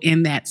comfortable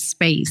in that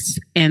space.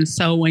 And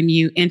so when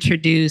you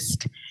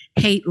introduced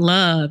Hate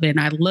Love and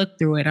I looked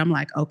through it, I'm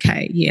like,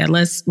 okay, yeah,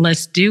 let's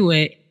do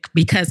it.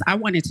 because I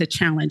wanted to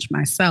challenge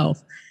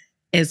myself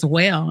as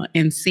well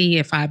and see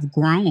if I've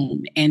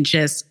grown and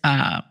just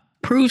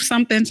prove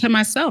something to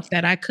myself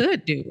that I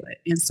could do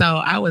it. And so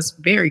I was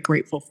very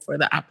grateful for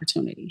the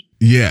opportunity.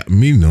 Yeah,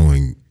 me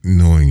knowing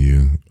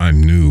you, I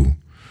knew.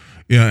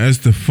 Yeah, that's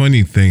the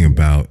funny thing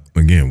about,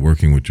 again,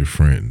 working with your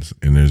friends.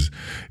 And if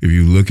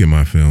you look at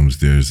my films,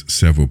 there's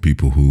several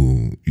people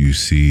who you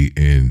see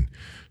in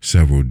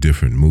several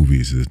different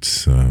movies.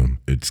 It's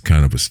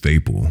kind of a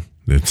staple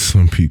that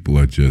some people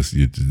are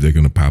they're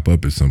going to pop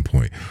up at some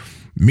point.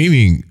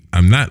 Meaning,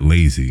 I'm not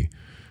lazy,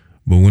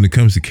 but when it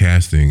comes to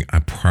casting, I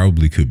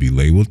probably could be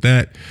labeled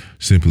that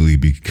simply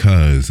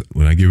because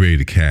when I get ready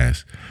to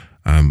cast,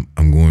 I'm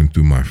going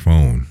through my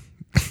phone.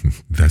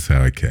 That's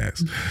how I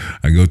cast.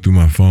 I go through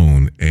my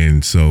phone,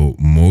 and so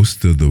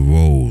most of the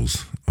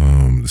roles,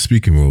 the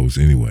speaking roles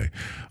anyway,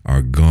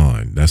 are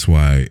gone. That's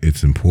why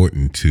it's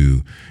important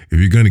to, if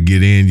you're going to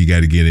get in, you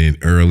got to get in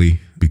early,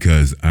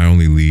 because I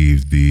only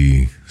leave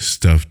the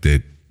stuff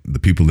that the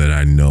people that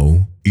I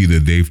know, either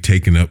they've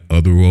taken up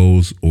other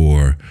roles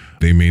or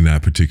they may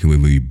not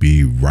particularly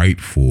be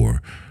right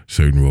for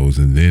certain roles.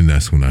 And then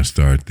that's when I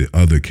start the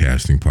other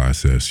casting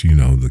process,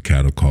 the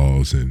cattle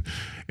calls and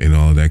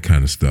all that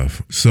kind of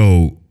stuff.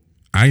 So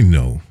I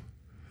knew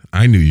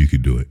you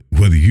could do it,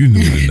 whether you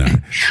knew it or not.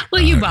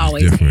 Well, you've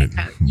always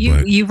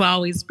you've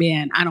always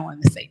been, I don't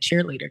want to say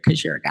cheerleader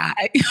because you're a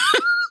guy,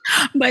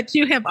 but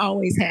you have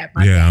always had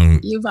my back.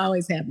 You've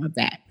always had my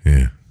back.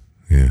 Yeah.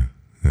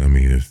 I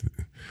mean, if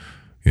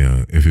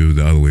it was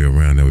the other way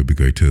around, that would be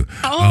great too.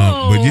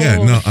 Oh, but yeah,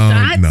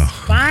 shots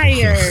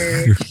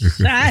fired.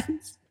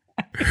 Shots.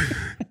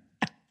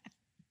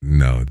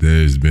 No,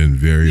 there's been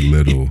very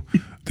little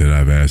that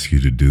I've asked you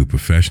to do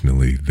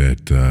professionally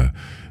that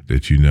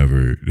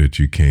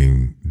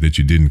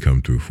you didn't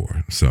come through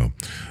for. So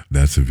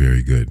that's a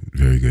very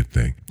good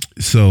thing.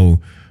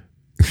 So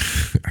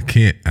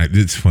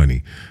it's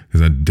funny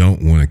because I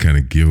don't want to kind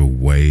of give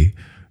away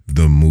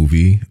the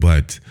movie,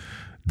 but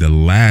the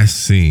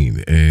last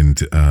scene, and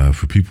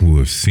for people who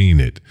have seen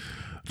it,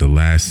 the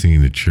last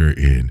scene that you're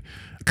in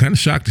kind of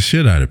shocked the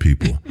shit out of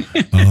people.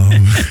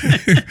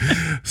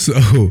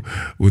 So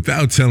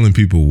without telling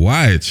people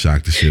why it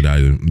shocked the shit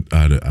out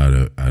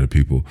of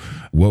people,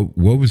 what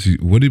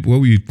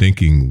were you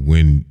thinking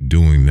when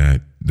doing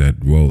that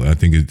role? I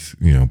think it's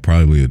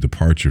probably a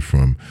departure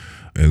from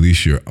at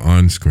least your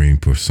on-screen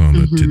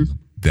persona to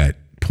that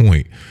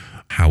point.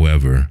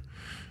 However,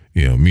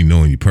 me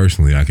knowing you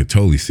personally, I could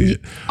totally see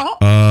it.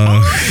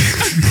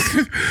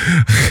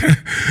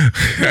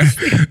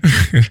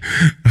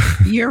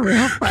 You're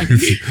real funny.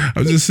 I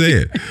was just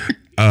saying.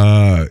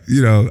 I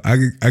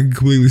can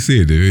completely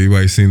see it. If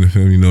anybody's seen the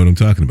film, you know what I'm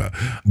talking about.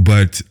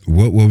 But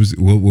what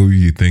were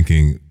you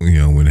thinking,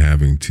 when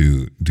having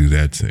to do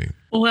that scene?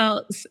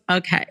 Well,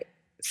 okay.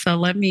 So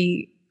let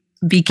me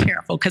be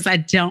careful because I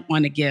don't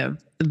want to give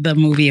the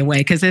movie away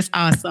because it's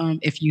awesome.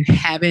 If you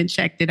haven't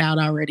checked it out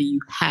already, you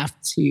have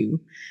to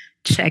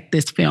check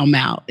this film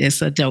out.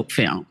 It's a dope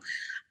film.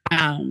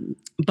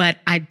 But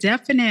I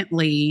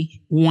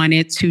definitely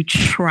wanted to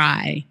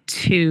try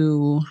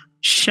to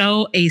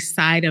show a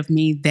side of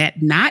me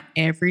that not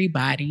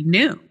everybody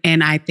knew.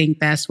 And I think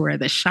that's where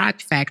the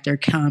shock factor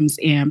comes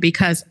in,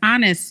 because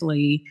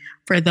honestly,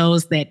 for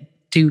those that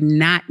do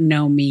not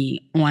know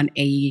me on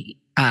a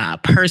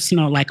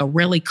personal, like a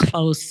really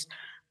close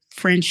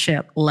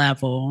friendship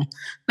level,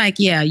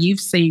 you've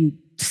seen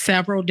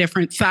several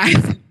different sides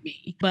of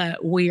me,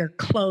 but we are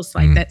close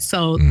like that.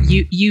 So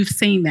you've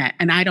seen that,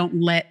 and I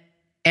don't let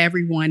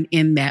everyone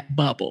in that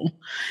bubble.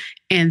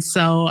 And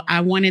so I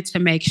wanted to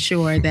make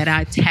sure that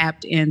I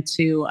tapped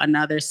into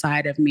another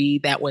side of me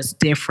that was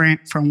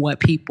different from what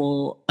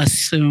people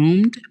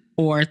assumed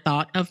or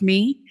thought of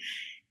me.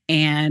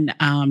 And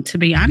to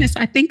be honest,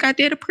 I think I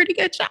did a pretty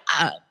good job.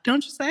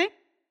 Don't you say?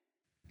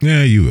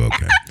 Yeah, you were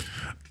okay.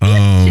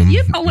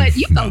 You know what?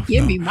 You don't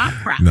give me my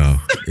props. No.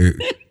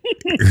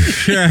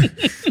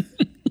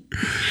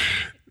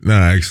 No,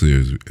 actually,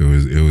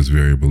 it was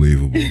very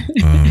believable.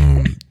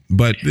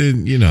 But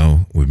then,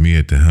 with me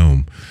at the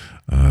helm,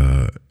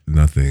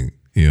 nothing,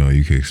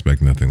 you could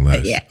expect nothing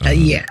less.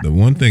 The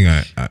one thing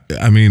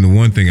the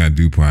one thing I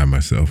do pride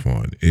myself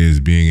on is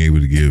being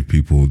able to give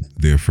people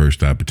their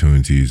first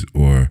opportunities,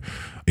 or,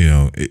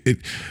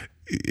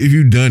 if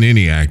you've done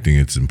any acting,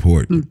 it's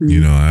important.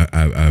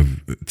 I've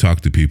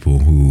talked to people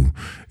who,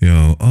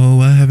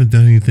 I haven't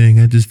done anything.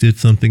 I just did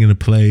something in a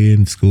play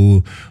in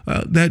school.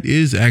 That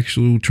is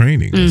actual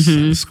training.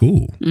 It's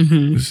school.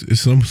 It's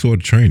some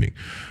sort of training.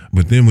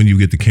 But then when you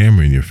get the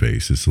camera in your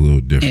face, it's a little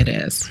different. It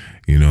is.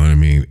 You know what I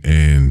mean?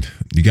 And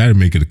you got to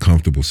make it a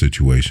comfortable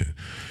situation.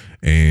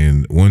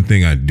 And one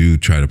thing I do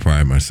try to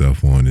pride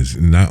myself on is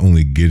not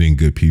only getting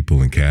good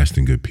people and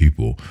casting good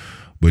people,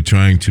 but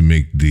trying to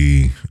make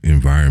the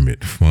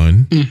environment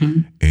fun.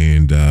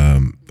 And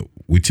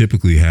we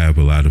typically have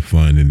a lot of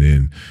fun. And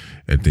then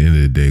at the end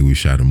of the day, we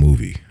shot a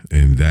movie.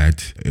 And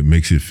it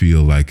makes it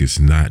feel like it's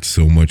not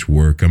so much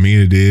work. I mean,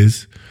 it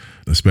is,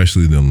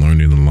 especially the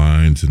learning the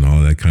lines and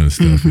all that kind of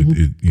stuff.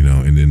 And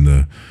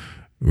then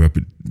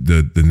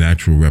the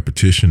natural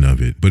repetition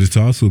of it, but it's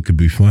also could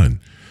be fun.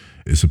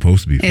 It's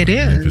supposed to be fun. It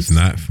is. And if it's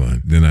not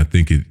fun, then I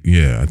think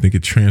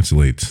it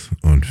translates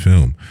on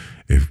film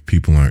if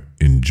people aren't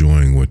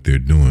enjoying what they're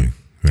doing,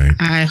 right?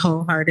 I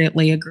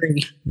wholeheartedly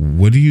agree.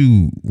 What do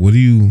you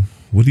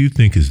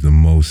think is the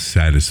most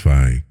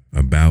satisfying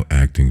about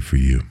acting for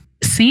you?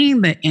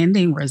 Seeing the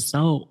ending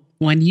result,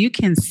 when you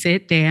can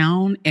sit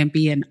down and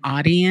be in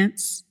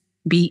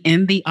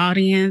the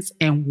audience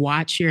and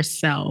watch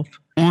yourself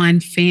on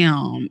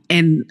film.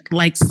 And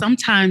like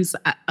sometimes,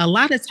 a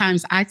lot of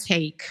times I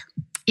take,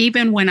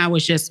 even when I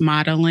was just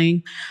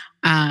modeling,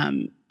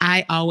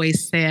 I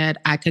always said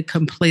I could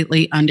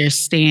completely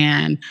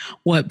understand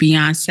what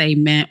Beyonce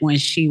meant when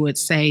she would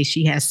say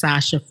she has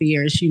Sasha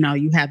Fierce. You know,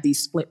 you have these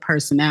split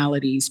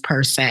personalities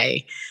per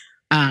se.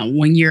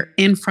 When you're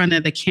in front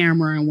of the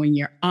camera and when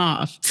you're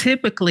off,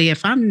 typically,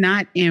 if I'm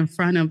not in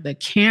front of the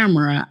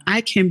camera,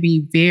 I can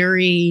be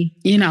very,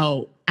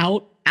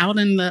 out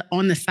on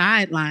the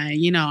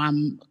sideline.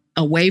 I'm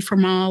away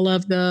from all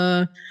of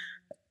the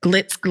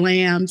glitz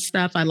glam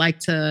stuff. I like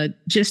to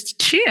just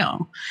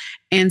chill.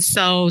 And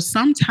so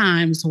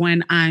sometimes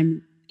when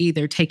I'm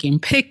either taking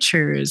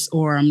pictures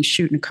or I'm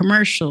shooting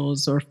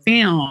commercials or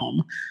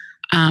film,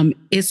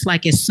 it's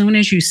like as soon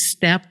as you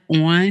step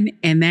on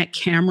and that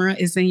camera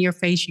is in your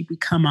face, you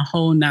become a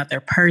whole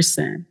nother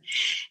person.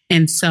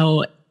 And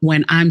so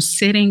when I'm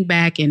sitting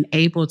back and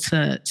able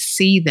to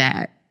see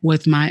that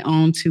with my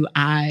own two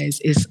eyes,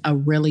 it's a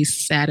really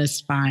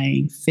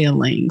satisfying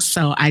feeling.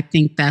 So I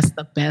think that's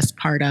the best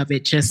part of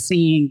it, just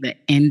seeing the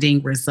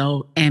ending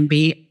result and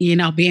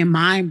being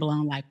mind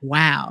blown, like,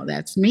 wow,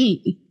 that's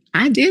me.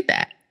 I did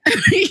that,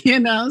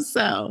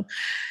 so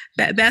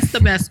that's the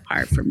best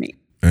part for me.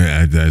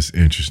 That's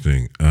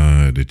interesting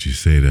that you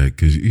say that,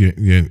 because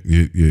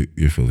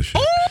you're full of shit.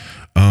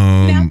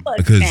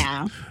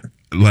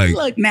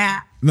 Look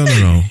now.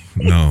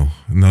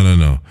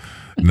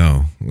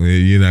 No,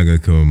 you're not gonna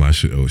come on my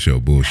show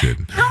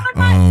bullshitting.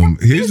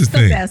 Here's the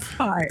thing. Best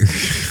part.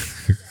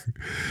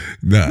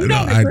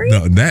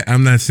 That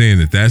I'm not saying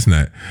that that's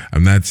not.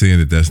 I'm not saying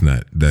that that's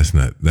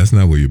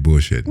not where you're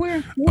bullshitting.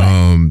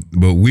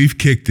 But we've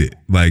kicked it.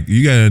 Like,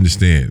 you gotta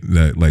understand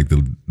that, like,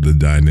 the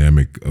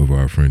dynamic of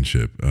our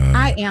friendship.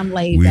 I am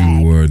laid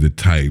back. We were the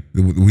type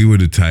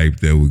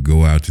that would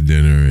go out to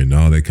dinner and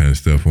all that kind of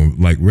stuff on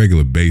like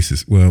regular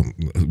basis. Well,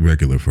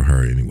 regular for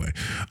her anyway,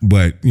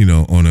 but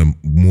on a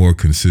more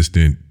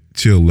consistent,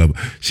 chill level.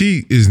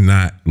 She is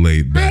not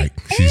laid back.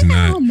 She's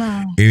not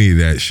any of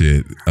that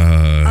shit.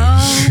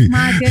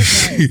 My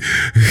goodness.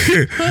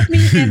 Put me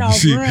in a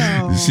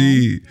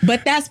room.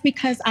 But that's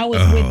because I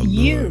was with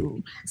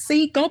you.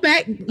 See, go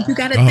back. You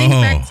got to think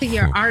back to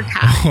your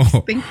archives.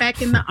 Think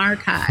back in the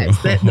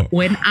archives. That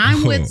when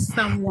I'm with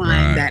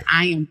someone that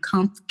I am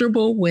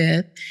comfortable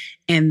with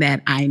and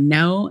that I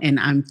know and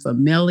I'm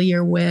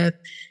familiar with,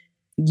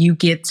 you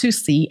get to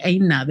see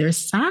another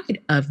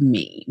side of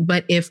me.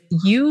 But if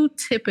you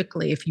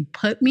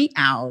put me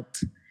out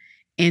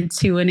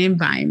into an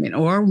environment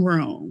or a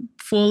room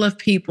full of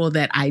people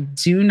that I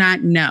do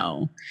not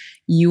know,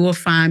 you will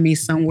find me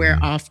somewhere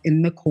off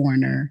in the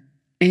corner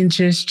and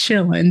just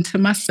chilling to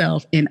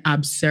myself and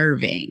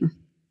observing.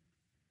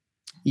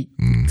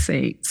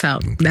 See, so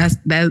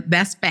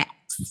that's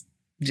facts.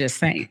 Just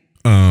saying.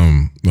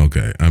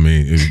 Okay. I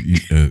mean,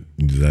 if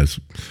that's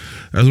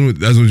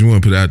what you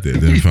want to put out there,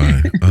 then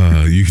fine.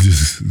 You can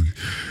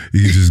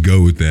just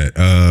go with that.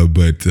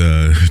 But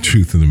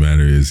truth of the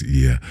matter is,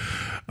 yeah.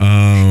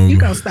 You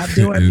gonna stop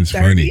doing it. It's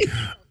funny.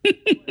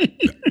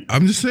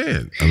 I'm just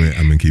saying. I mean,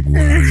 I'm gonna keep it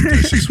 100.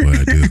 That's just what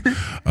I do.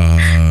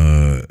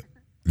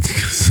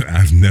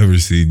 I've never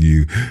seen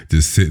you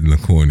just sit in the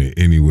corner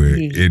anywhere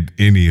at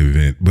any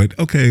event. But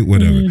okay,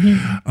 whatever.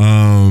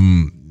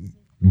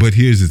 But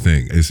here's the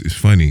thing. It's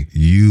funny.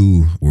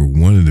 You were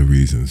one of the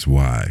reasons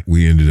why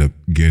we ended up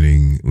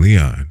getting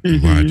Leon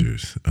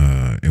Rogers.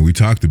 And we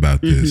talked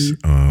about this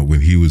when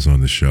he was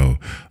on the show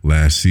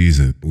last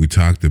season. We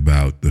talked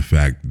about the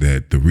fact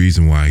that the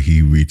reason why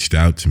he reached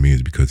out to me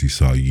is because he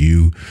saw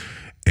you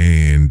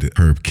and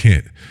Herb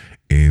Kent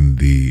in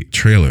the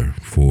trailer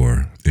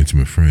for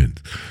Intimate Friends.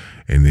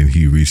 And then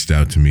he reached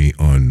out to me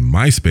on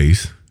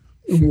MySpace.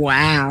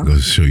 Wow.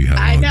 Goes to show you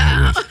how long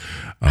that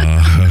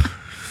was.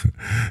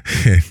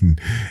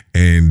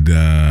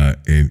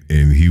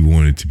 And he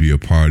wanted to be a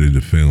part of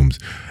the films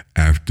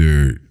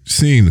after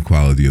seeing the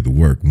quality of the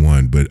work,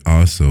 one, but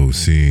also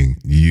seeing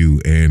you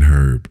and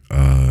Herb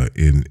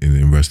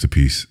in rest in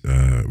peace,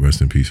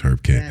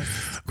 Herb Kent.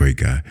 Yes. Great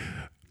guy.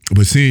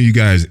 But seeing you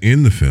guys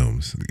in the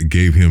films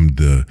gave him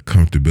the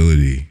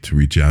comfortability to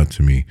reach out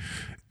to me,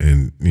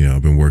 and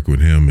I've been working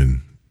with him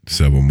and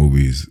several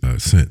movies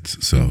since.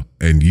 So,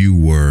 and you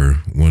were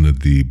one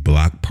of the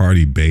Block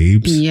Party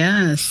babes.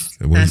 Yes,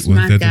 that's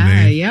my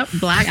guy. Yep,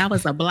 I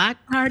was a Block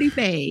Party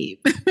babe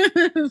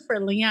for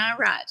Leon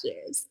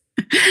Rogers.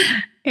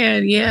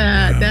 And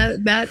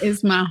that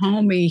is my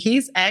homie.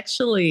 He's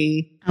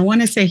actually, I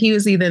want to say he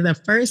was either the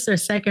first or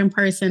second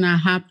person I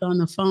hopped on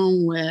the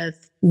phone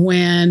with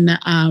when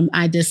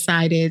I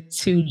decided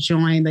to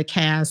join the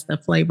cast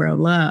of Flavor of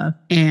Love.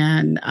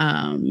 And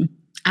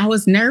I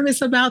was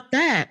nervous about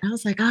that. I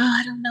was like, oh,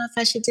 I don't know if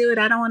I should do it.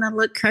 I don't want to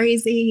look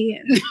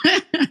crazy.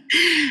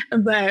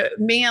 But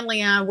me and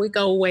Leon, we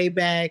go way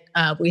back.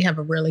 We have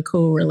a really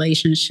cool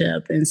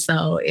relationship. And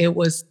so it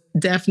was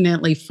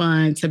definitely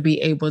fun to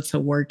be able to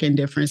work in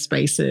different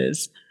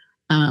spaces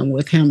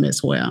with him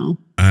as well.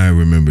 I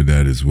remember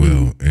that as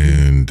well.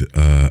 And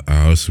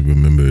I also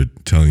remember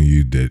telling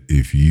you that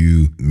if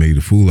you made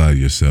a fool out of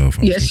yourself,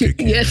 yes, you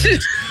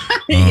did.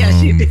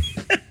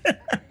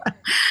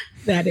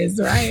 That is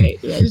right.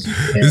 Yes,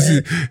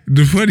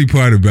 the funny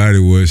part about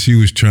it was she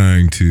was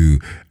trying to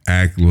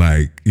act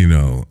like, you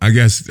know, I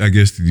guess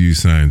you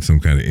signed some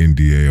kind of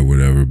NDA or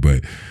whatever,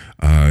 but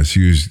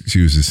she was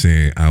just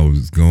saying I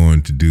was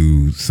going to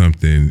do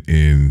something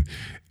in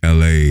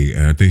LA,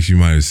 and I think she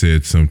might have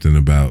said something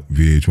about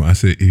VH1. I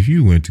said, if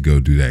you went to go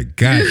do that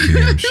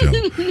goddamn show,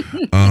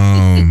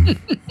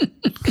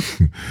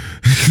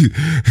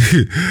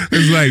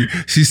 it's like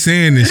she's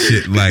saying this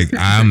shit like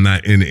I'm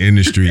not in the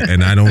industry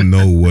and I don't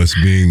know what's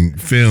being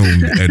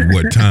filmed at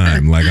what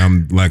time. Like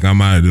I'm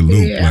out of the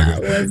loop. Yeah,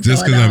 like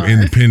just because I'm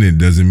independent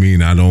doesn't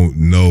mean I don't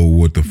know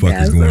what the fuck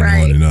is going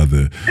on in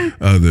other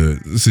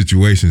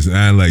situations. And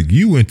I'm like,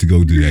 you went to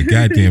go do that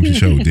goddamn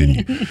show,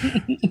 didn't you?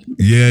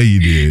 Yeah, you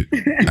did.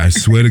 I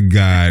swear to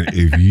God,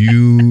 if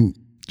you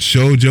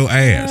showed your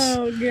ass,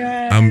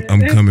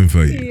 I'm coming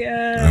for you.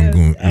 Yes. I'm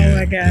going. Yeah, oh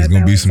my God, there's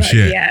gonna be some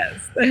shit. Yes.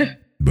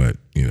 But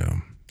you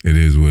know, it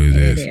is what it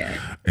is.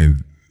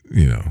 And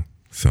you know,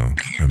 so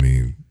I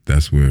mean,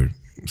 that's where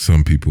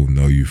some people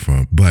know you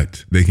from,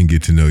 but they can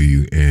get to know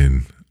you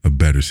in a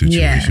better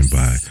situation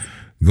by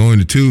going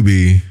to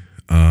Tubi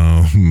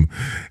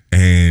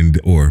and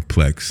or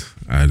Plex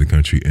out of the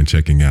country and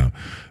checking out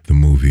the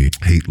movie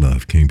Hate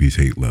Love, King B's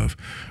Hate Love,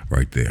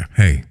 right there.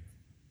 Hey,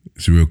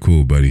 it's real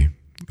cool, buddy.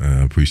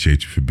 I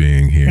appreciate you for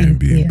being here and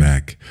being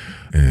back.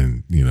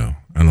 And, you know,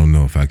 I don't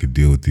know if I could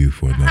deal with you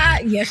for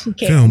another yes, you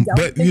can. film,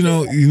 but, you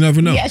know, you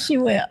never know. Yes,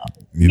 you will.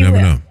 You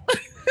never know.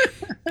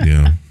 You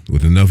know,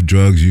 with enough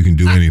drugs, you can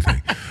do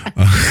anything.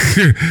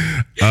 Mr.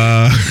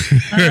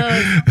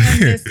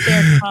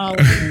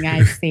 Calling,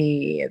 I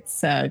see.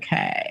 It's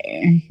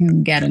okay.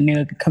 You got a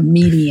new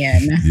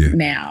comedian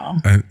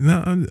now.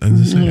 I'm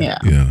just saying.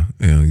 Yeah.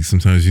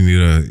 Sometimes you need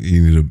a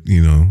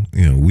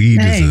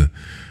weed is a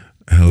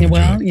hell of a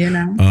drug. You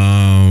know.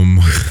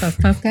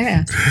 Puff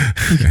fast.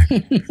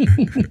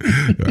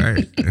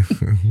 Right.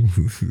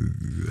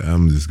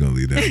 I'm just gonna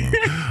leave that alone.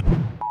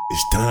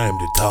 It's time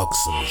to talk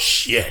some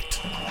shit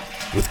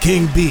with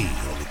King B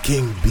on the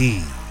King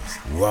B's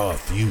Raw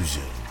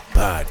Fusion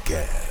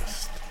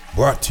podcast.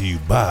 Brought to you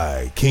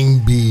by King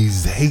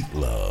B's Hate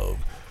Love,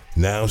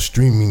 now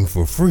streaming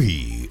for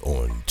free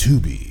on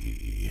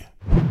Tubi.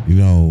 You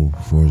know,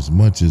 for as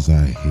much as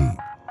I hate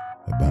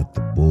about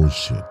the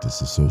bullshit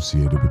that's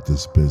associated with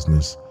this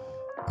business,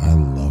 I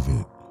love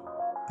it.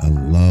 I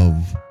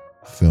love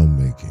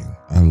filmmaking.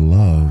 I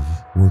love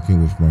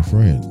working with my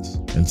friends.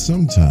 And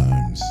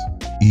sometimes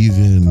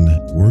even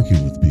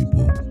working with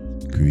people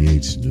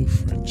creates new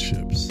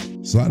friendships.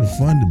 It's a lot of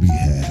fun to be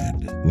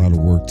had, a lot of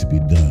work to be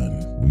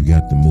done. We've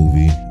got the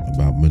movie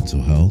about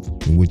mental health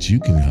in which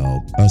you can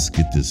help us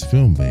get this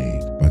film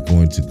made by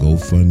going to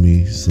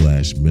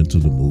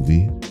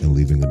GoFundMe/MentalTheMovie and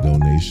leaving a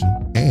donation.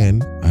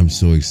 And I'm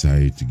so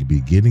excited to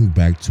be getting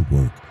back to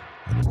work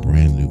on a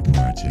brand new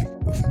project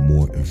with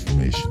more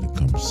information to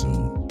come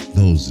soon.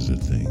 Those are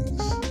the things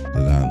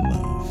that I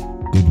love.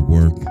 Good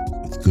work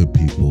with good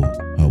people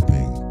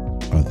helping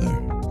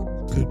other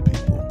good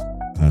people.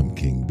 I'm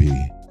King B,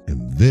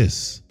 and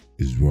this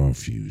is Raw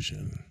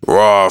Fusion.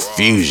 Raw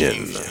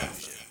Fusion.